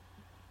of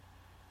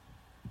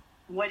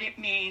what it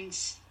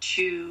means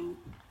to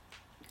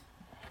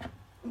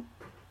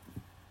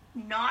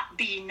not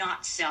be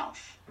not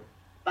self,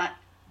 but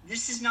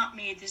this is not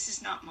me, this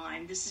is not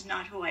mine, this is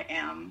not who I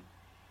am.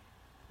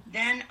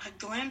 then a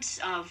glimpse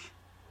of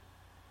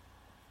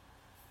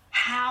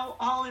how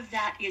all of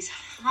that is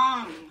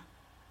hung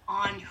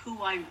on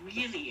who I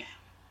really am.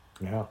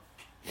 Yeah.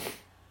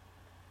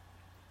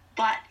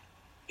 But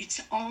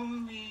it's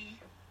only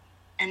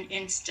an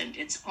instant,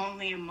 it's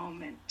only a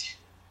moment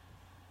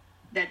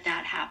that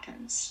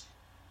happens.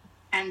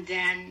 And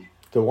then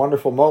It's a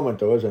wonderful moment,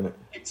 though, isn't it?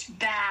 it's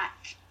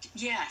back,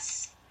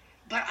 yes.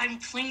 But I'm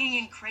clinging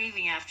and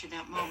craving after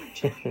that moment,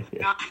 John.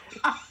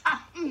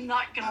 I'm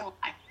not going to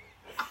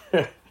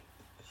lie.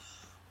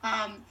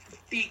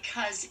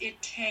 Because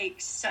it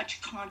takes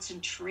such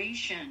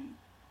concentration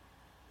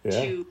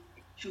to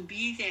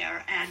be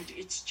there, and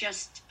it's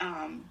just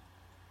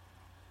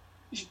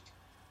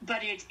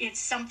but it's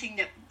something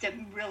that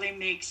really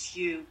makes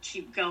you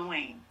keep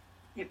going.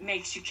 It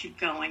makes you keep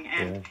going,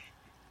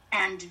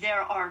 and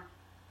there are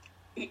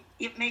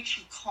it makes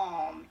you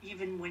calm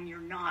even when you're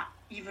not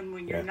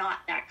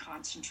that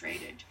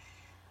concentrated.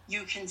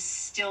 You can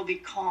still be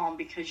calm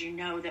because you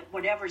know that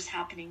whatever's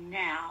happening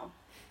now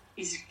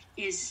is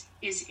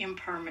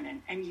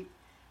impermanent, and you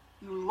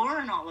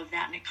learn all of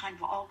that, and it kind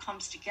of all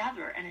comes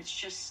together, and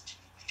it's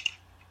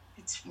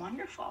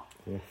wonderful.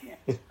 Yeah,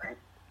 it's great.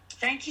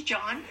 Thank you,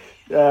 John.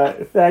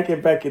 Thank you,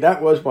 Becky.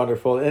 That was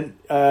wonderful. And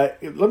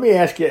let me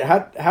ask you,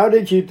 how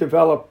did you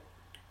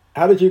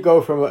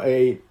go from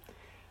a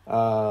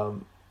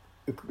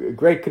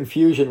great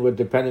confusion with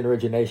dependent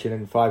origination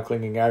and 5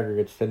 clinging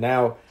aggregates to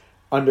now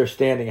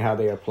understanding how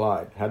they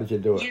applied? How did you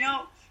do it?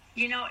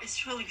 You know,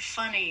 it's really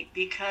funny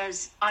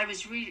because I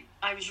was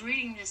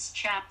reading this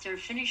chapter,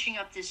 finishing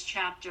up this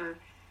chapter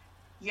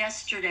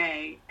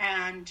yesterday,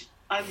 and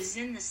I was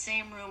in the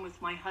same room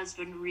with my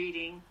husband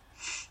reading,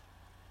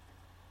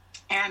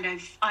 and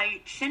I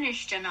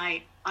finished, and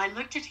I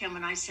looked at him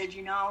and I said,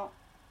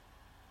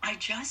 I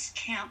just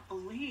can't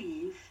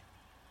believe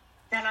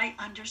that I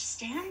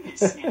understand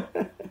this now.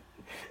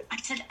 I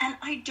said, and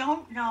I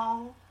don't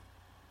know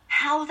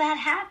how that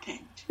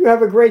happened. You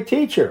have a great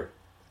teacher.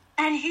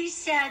 And he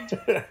said,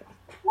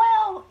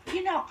 well,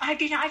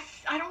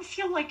 I don't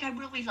feel like I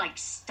really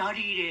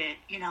studied it,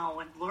 and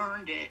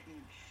learned it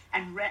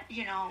and read,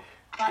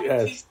 but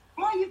yes. He said,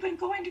 well, you've been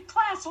going to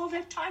class all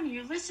that time and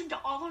you listen to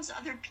all those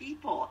other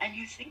people and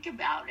you think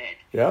about it.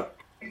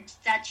 Yep. And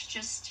that's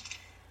just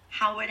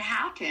how it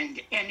happened.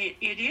 And it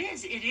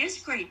is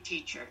great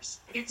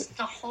teachers. It's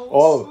the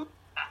whole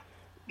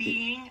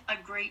being a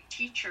great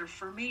teacher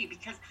for me,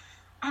 because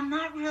I'm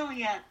not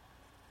really a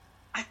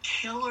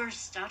killer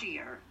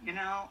studier,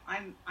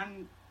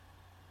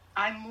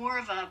 I'm more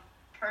of a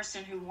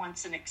person who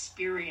wants an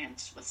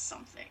experience with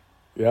something.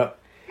 Yep.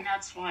 And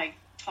that's why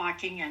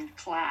talking and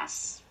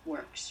class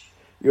works.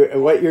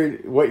 What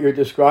you're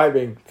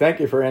describing, thank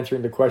you for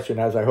answering the question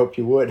as I hoped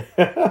you would.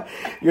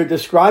 You're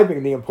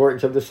describing the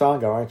importance of the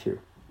Sangha, aren't you?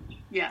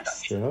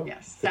 Yes.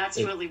 Yes. That's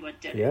really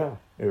what did it. Yeah,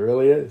 it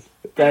really is.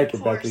 Thank you,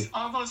 Becky.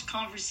 All those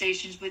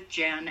conversations with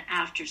Jen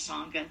after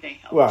Sangha, they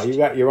helped. Well, you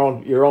got your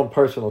own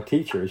personal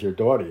teacher as your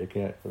daughter. You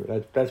can't.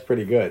 That's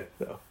pretty good.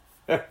 So.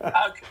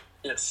 Okay.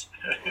 Yes.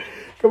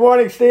 Good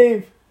morning,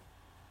 Steve.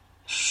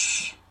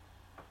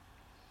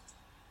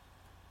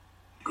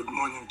 Good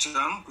morning,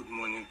 John. Good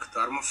morning,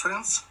 Dharma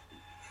friends.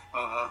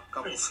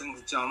 Couple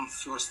things, John.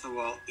 First of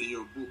all,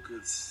 your book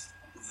is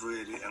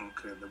very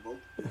incredible.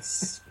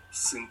 It's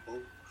simple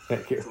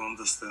to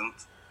understand,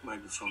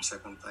 maybe from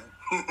second time.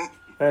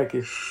 Thank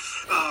you.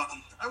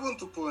 I want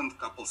to point a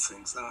couple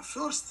things.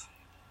 First,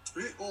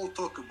 we all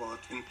talk about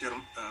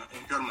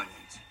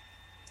impermanent.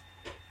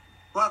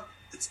 But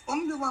it's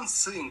only one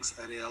thing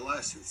I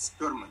realize it's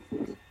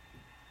permanent,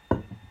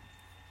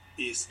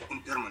 is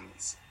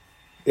impermanence.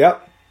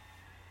 Yep.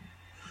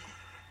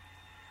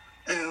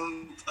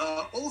 And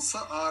also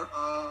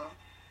our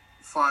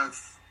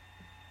 5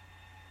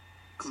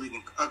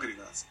 clinging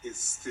aggregates is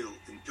still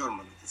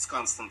impermanent. It's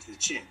constantly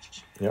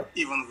changed. Yep.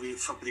 Even we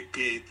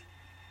fabricate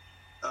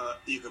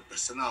ego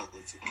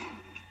personality.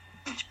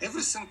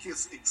 Everything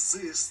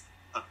exists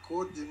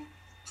according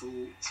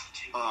to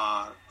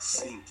our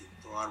thinking,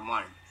 to our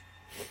mind,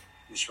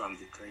 which one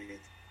we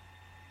create.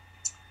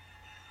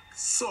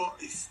 So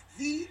if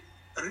we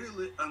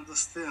really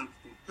understand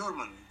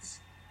impermanence,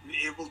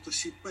 we're able to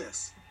see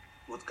path.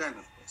 What kind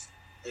of path?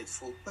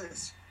 Eightfold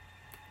path.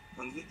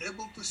 When we're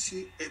able to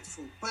see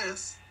eightfold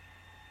path,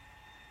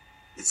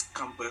 it's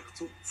come back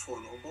to Four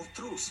Noble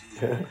Truths.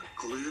 We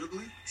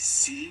clearly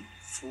see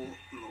Four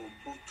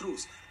Noble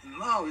Truths. And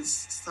now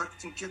it's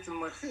starting to get in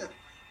my head.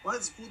 Why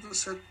is Buddha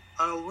said,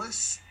 I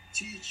always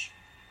teach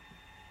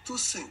 2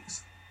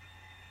 things.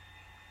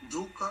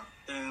 Dukkha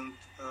and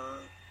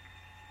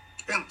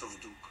end of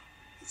dukkha.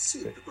 It's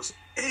it, because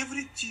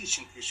every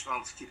teaching which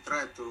one he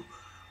tried to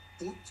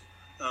put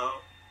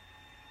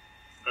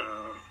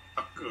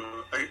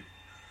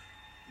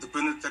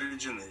dependent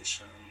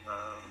origination,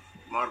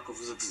 mark of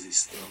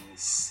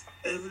existence,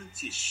 every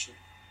teaching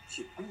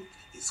he put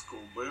is go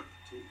back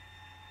to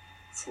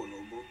Four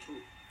Noble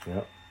Truths.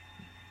 Yeah.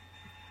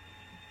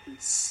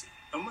 It's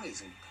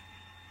amazing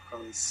how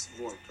it's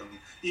worked. And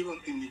even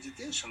in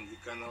meditation, we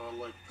can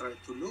try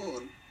to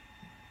learn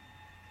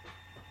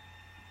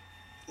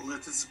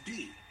let it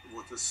be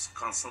what is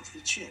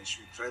constantly changed.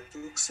 We try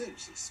to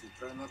accept this. We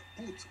try not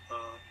put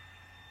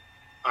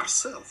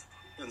ourselves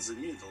in the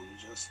middle.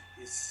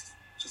 It's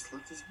just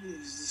let it be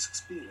this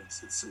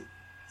experience. It's it.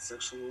 It's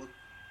actually what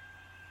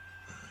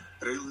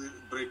really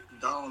break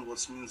down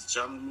what means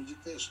jhana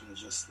meditation.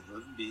 Just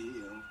let it be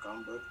and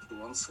come back to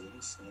one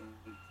things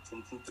and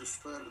don't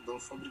interfere,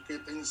 don't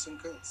fabricate anything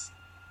else.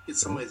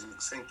 It's amazing.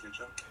 Thank you,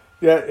 John.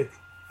 Yeah,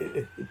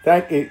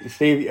 thank you,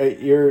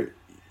 Steve.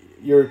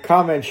 Your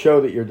comments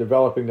show that you're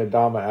developing the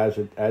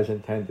Dhamma as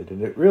intended,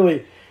 and it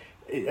really,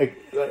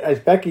 as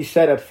Becky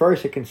said, at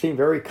first it can seem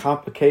very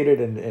complicated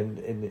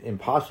and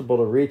impossible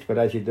to reach, but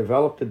as you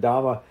develop the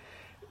Dhamma,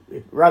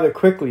 rather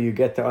quickly you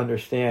get to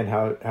understand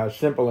how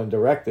simple and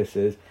direct this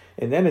is,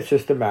 and then it's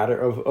just a matter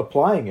of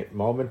applying it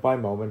moment by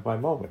moment by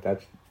moment.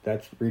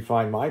 That's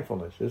refined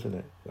mindfulness, isn't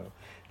it? So,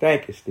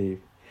 thank you,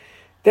 Steve.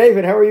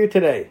 David, how are you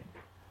today?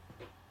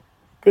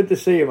 Good to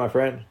see you, my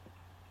friend.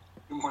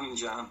 Good morning,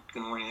 John.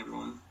 Good morning,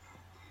 everyone.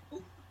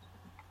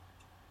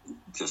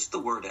 Just the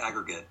word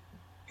aggregate.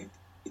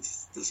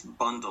 It's this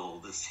bundle,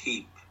 this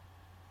heap.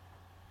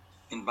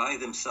 And by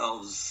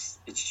themselves,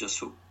 it's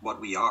just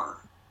what we are.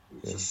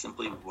 It's just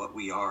simply what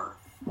we are.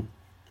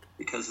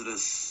 Because of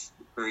this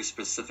very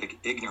specific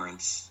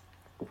ignorance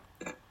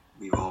that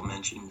we've all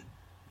mentioned,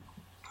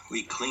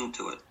 we cling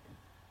to it.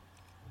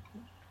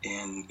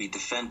 And we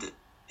defend it.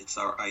 It's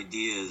our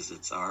ideas.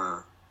 It's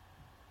our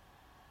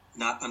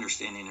not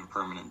understanding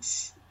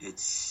impermanence.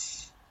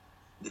 It's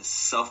this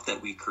self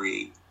that we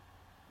create.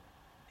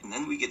 And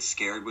then we get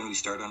scared when we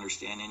start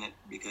understanding it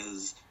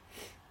because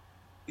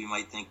we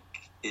might think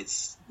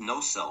it's no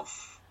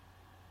self,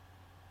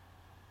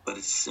 but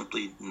it's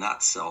simply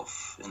not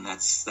self. And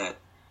that's that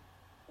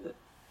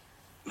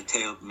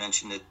Matteo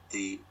mentioned it,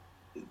 the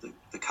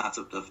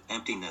concept of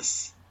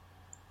emptiness.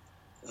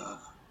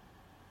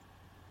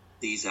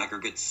 These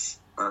aggregates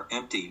are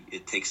empty.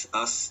 It takes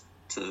us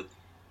to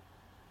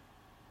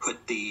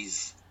put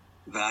these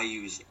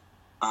values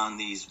on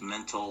these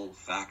mental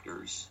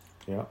factors.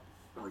 Yeah.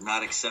 We're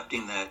not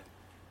accepting that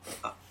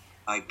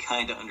I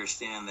kind of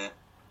understand that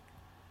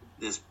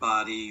this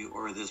body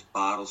or this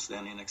bottle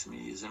standing next to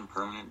me is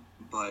impermanent,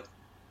 but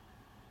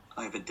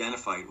I've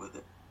identified with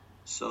it.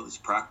 So this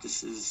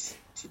practice is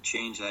to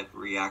change that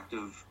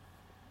reactive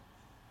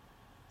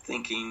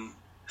thinking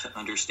to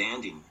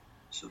understanding.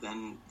 So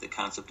then the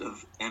concept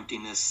of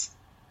emptiness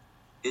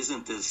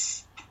isn't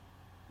this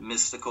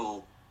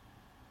mystical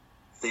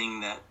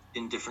thing that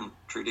in different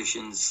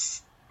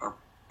traditions are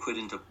put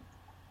into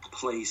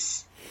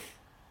place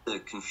to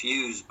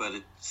confuse, but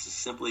it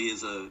simply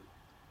is a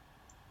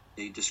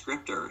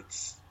descriptor.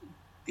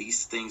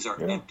 These things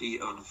are empty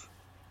of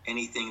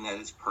anything that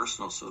is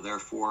personal, so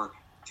therefore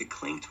to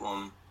cling to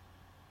them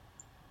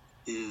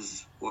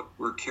is what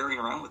we're carrying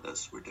around with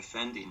us. We're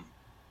defending.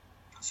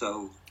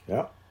 So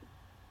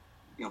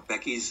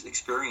Becky's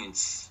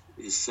experience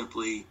is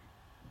simply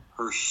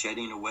her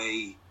shedding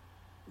away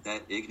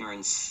that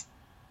ignorance,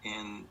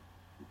 and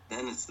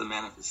then it's the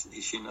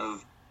manifestation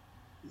of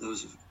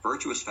those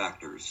virtuous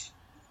factors.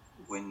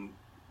 When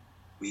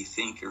we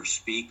think or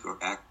speak or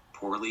act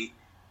poorly,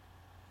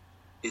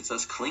 it's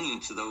us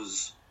clinging to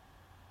those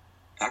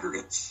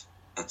aggregates.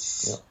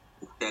 That's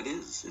what that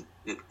is.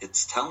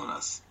 It's telling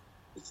us.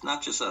 It's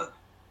not just a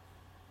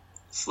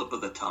slip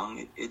of the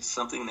tongue. It's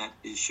something that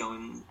is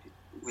shown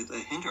with a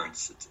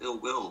hindrance. It's ill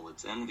will.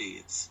 It's envy.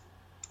 It's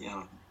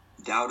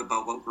doubt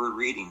about what we're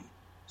reading.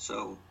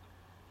 So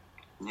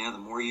the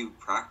more you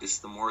practice,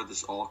 the more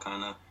this all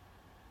kind of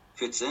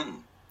fits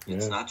in.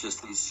 It's not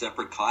just these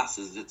separate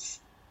classes. It's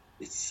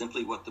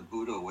simply what the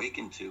Buddha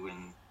awakened to,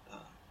 and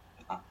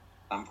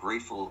I'm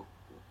grateful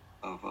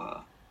of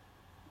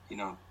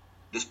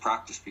this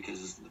practice,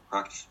 because the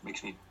practice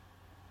makes me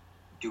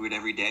do it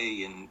every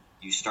day, and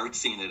you start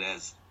seeing it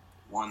as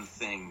one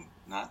thing,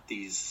 not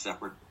these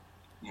separate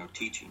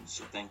teachings.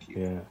 So thank you.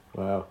 Yeah,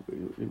 wow,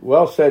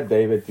 well said,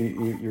 David.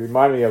 You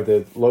remind me of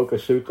the Loka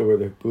Sutta, where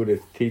the Buddha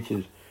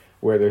teaches,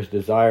 where there's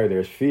desire,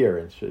 there's fear,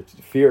 and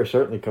fear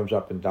certainly comes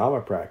up in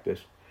Dhamma practice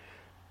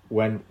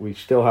when we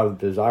still have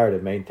the desire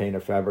to maintain a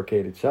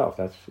fabricated self.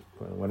 That's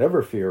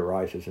whenever fear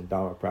arises in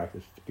Dhamma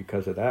practice, it's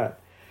because of that.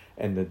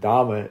 And the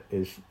Dhamma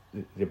is,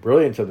 the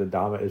brilliance of the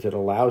Dhamma is it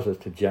allows us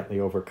to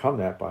gently overcome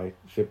that by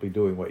simply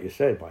doing what you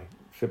said, by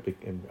simply,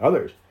 and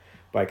others,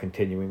 by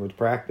continuing with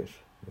practice.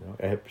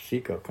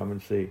 Ehepsiko, come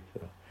and see.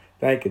 So,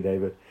 thank you,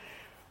 David.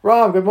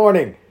 Ram, good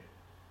morning.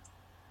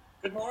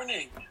 Good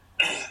morning.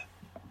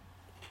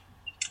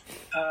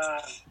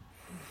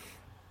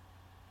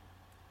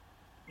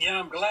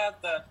 I'm glad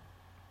that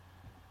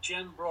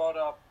Jen brought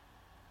up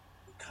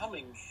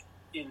coming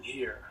in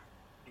here,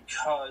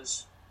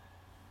 because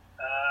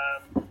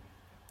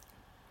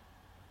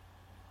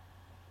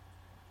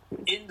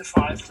in the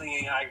five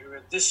clinging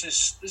aggregate, this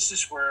is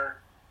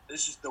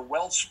the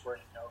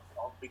wellspring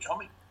of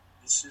becoming.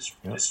 This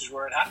is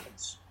where it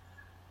happens,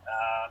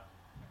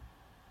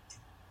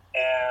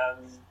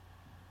 and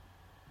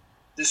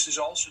this is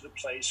also the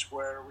place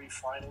where we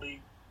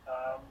finally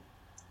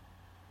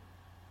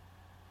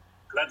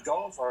let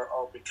go of our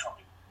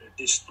becoming,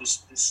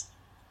 this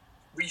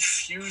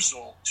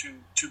refusal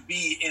to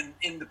be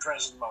in the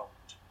present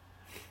moment,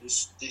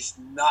 this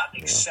not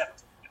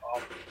accepting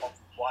of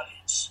what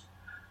is.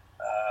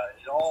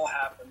 It all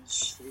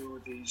happens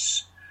through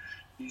these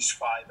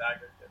 5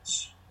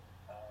 aggregates,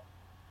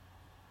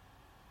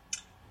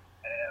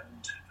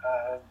 and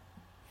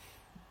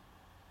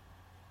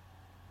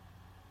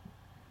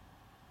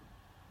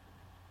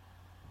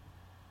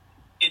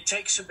it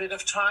takes a bit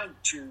of time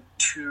to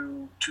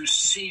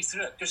see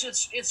through it,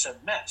 because it's a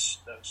mess.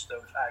 Those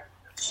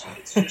aggregates.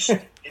 It's just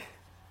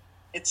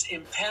it's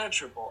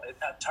impenetrable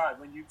at time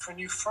when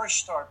you first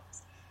start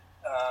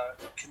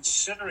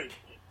considering it.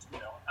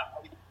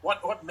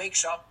 What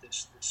makes up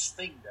this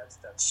thing that's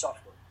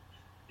suffering,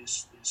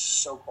 this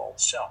so-called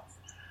self.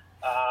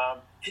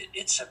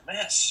 It's a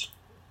mess,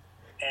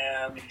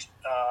 and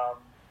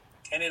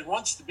it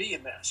wants to be a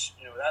mess.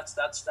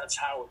 That's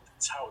how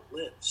it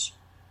lives.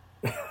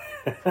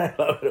 I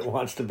love it. It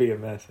wants to be a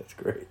mess. That's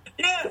great.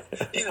 Yeah,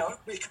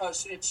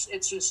 because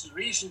its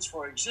reasons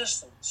for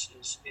existence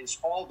is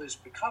all this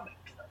becoming.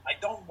 I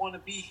don't want to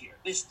be here.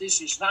 This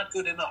is not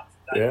good enough.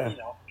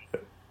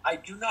 I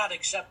do not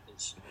accept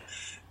this.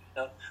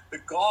 The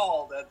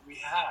gall that we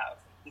have,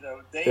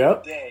 day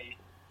to day,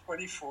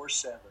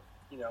 24/7.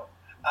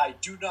 I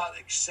do not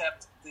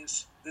accept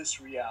this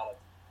reality.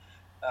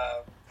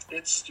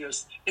 It's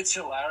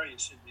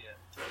hilarious in the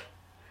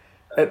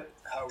end.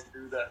 How we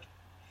do that.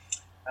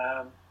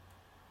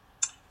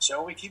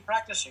 So we keep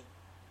practicing.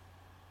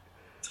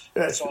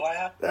 That's all I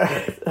have.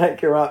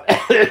 Thank you, Rob.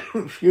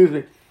 Excuse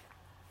me.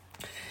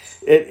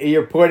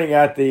 You're pointing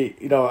out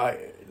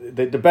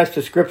the best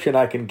description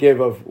I can give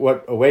of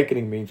what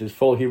awakening means is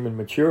full human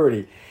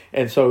maturity.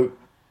 And so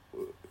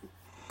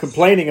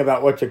complaining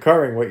about what's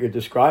occurring, what you're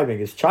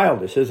describing, is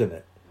childish, isn't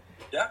it?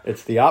 Yeah.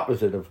 It's the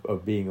opposite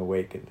of being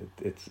awakened.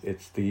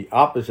 It's the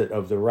opposite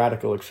of the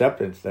radical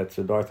acceptance that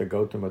Siddhartha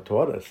Gautama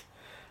taught us.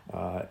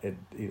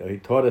 He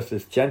taught us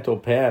this gentle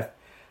path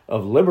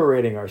of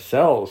liberating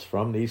ourselves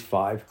from these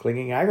 5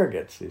 clinging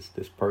aggregates,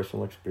 this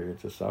personal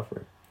experience of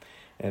suffering.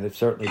 And it's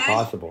certainly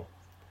possible.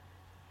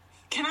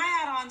 Can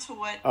I add on to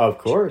what? Of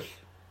course.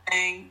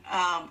 Saying,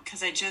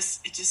 because it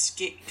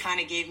just kind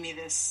of gave me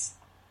this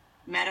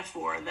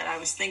metaphor that I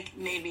was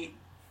made me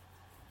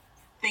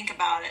think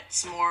about it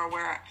some more.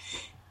 Where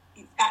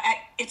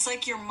it's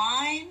like your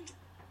mind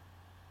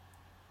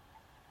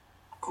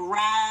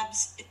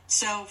grabs.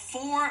 So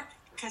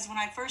because when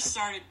I first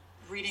started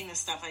reading this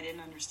stuff, I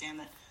didn't understand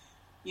that,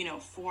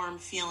 form,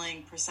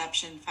 feeling,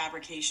 perception,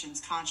 fabrications,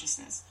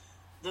 consciousness,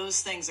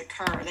 those things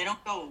occur. They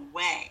don't go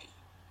away.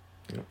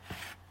 Yep.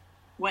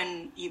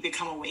 When you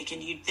become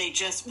awakened, let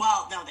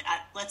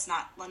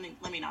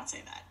me not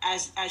say that.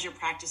 As your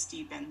practice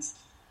deepens,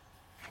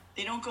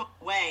 they don't go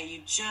away.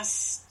 You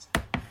just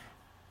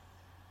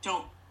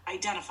don't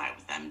identify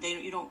with them.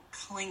 You don't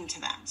cling to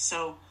them.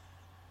 So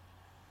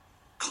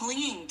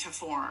clinging to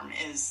form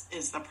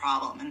is the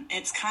problem, and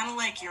it's kind of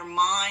like your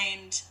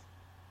mind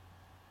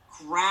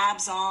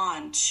grabs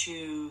on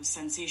to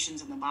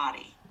sensations in the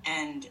body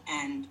and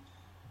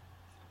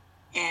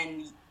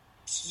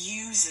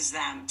uses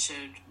them to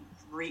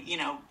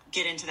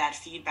get into that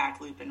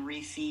feedback loop and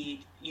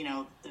refeed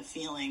the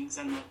feelings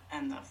and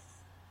the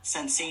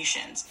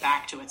sensations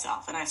back to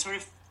itself. And I sort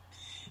of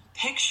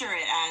picture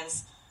it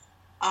as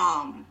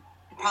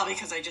probably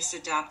because I just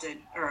adopted,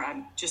 or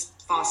I'm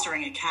just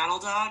fostering a cattle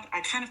dog,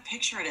 I kind of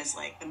picture it as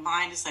like the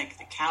mind is like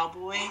the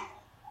cowboy,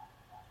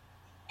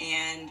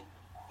 and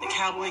the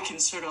cowboy can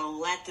sort of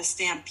let the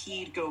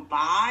stampede go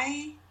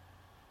by,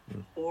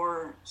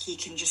 or he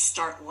can just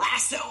start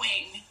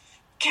lassoing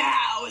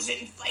cows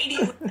and fighting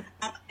with them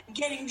and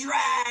getting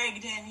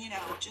dragged, and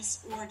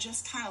just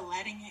kind of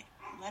letting it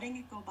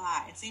go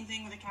by. Same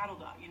thing with a cattle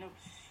dog,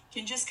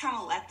 can just kind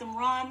of let them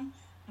run,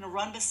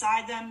 run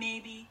beside them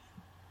maybe.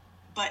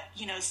 But,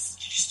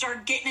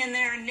 start getting in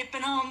there and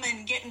nipping them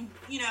and getting,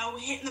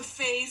 hit in the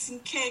face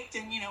and kicked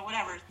and,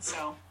 whatever.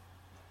 So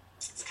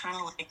it's kind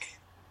of like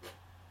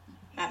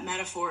that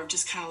metaphor of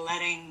just kind of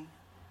letting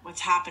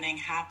what's happening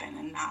happen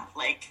and not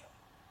like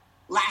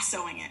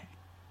lassoing it.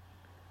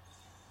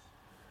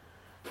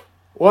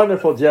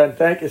 Wonderful, Jen.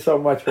 Thank you so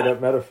much for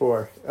that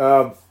metaphor.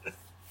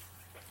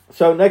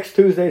 So next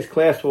Tuesday's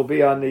class will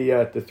be on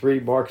the 3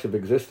 marks of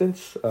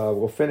existence.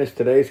 We'll finish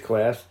today's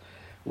class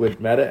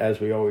with metta, as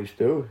we always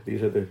do.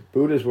 These are the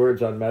Buddha's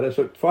words on metta.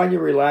 So find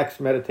your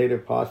relaxed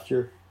meditative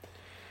posture.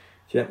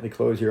 Gently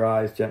close your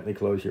eyes, gently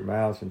close your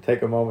mouths, and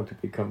take a moment to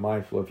become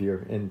mindful of your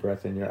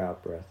in-breath and your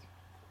out-breath.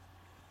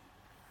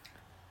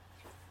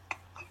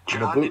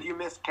 John, did you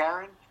miss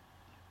Karen?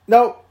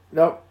 No.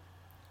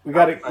 We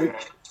got it. Okay.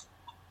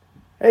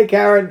 Hey,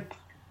 Karen.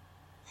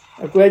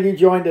 I'm glad you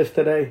joined us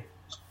today.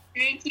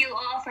 Thank you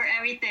all for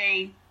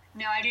everything.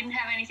 No, I didn't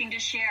have anything to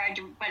share,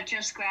 but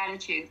just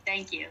gratitude.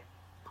 Thank you.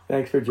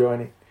 Thanks for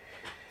joining.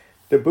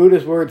 The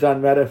Buddha's words on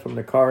metta from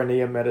the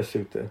Karaniya Metta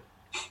Sutta.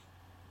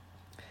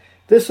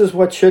 This is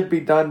what should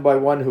be done by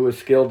one who is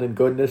skilled in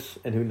goodness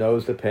and who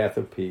knows the path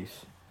of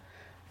peace.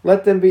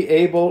 Let them be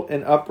able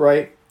and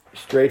upright,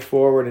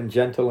 straightforward and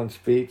gentle in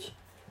speech,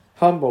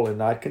 humble and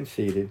not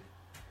conceited,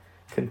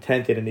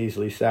 contented and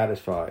easily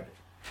satisfied,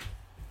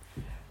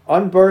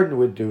 unburdened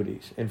with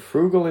duties, and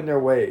frugal in their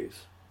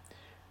ways,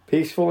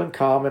 peaceful and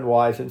calm and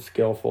wise and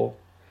skillful,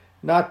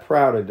 not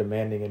proud or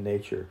demanding in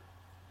nature.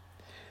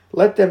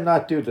 Let them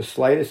not do the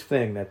slightest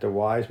thing that the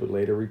wise would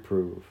later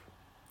reprove.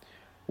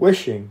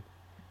 Wishing,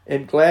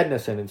 in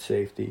gladness and in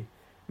safety,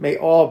 may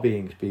all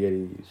beings be at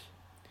ease.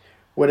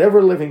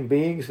 Whatever living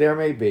beings there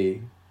may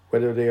be,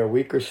 whether they are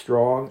weak or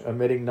strong,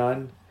 omitting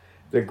none,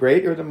 the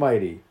great or the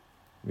mighty,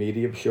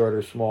 medium, short,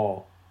 or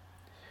small,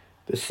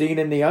 the seen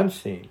and the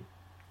unseen,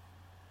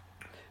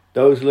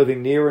 those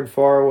living near and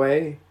far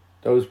away,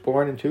 those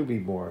born and to be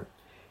born,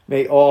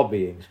 may all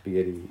beings be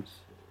at ease.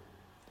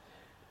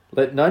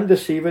 Let none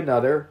deceive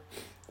another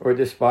or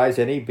despise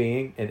any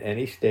being in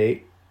any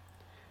state.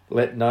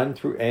 Let none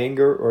through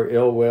anger or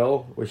ill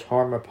will wish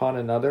harm upon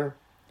another.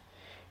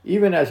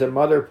 Even as a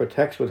mother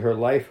protects with her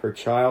life her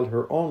child,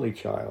 her only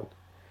child,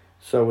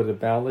 so with a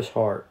boundless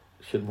heart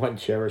should one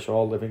cherish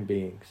all living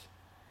beings.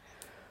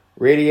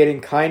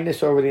 Radiating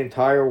kindness over the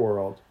entire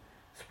world,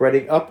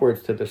 spreading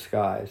upwards to the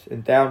skies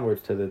and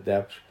downwards to the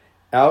depths,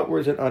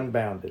 outwards and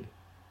unbounded,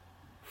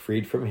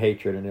 freed from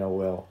hatred and ill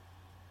will.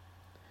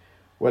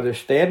 Whether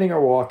standing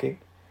or walking,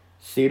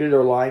 seated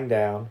or lying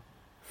down,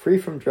 free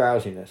from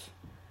drowsiness,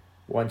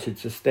 one should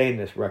sustain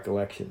this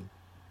recollection.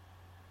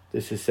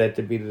 This is said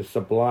to be the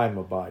sublime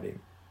abiding.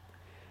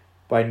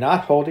 By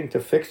not holding to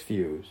fixed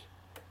views,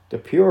 the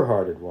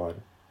pure-hearted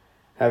one,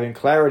 having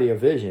clarity of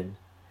vision,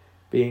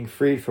 being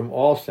freed from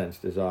all sense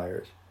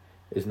desires,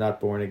 is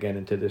not born again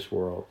into this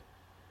world.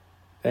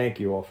 Thank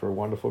you all for a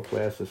wonderful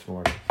class this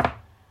morning.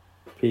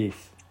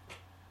 Peace.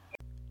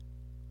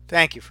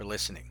 Thank you for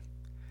listening.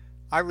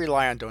 I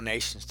rely on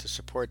donations to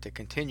support the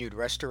continued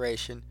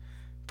restoration,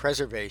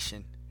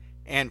 preservation,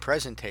 and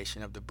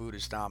presentation of the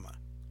Buddha's Dhamma.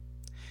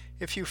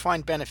 If you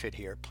find benefit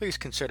here, please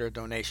consider a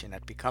donation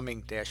at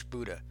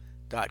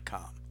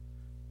becoming-buddha.com.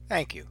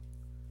 Thank you.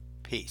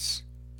 Peace.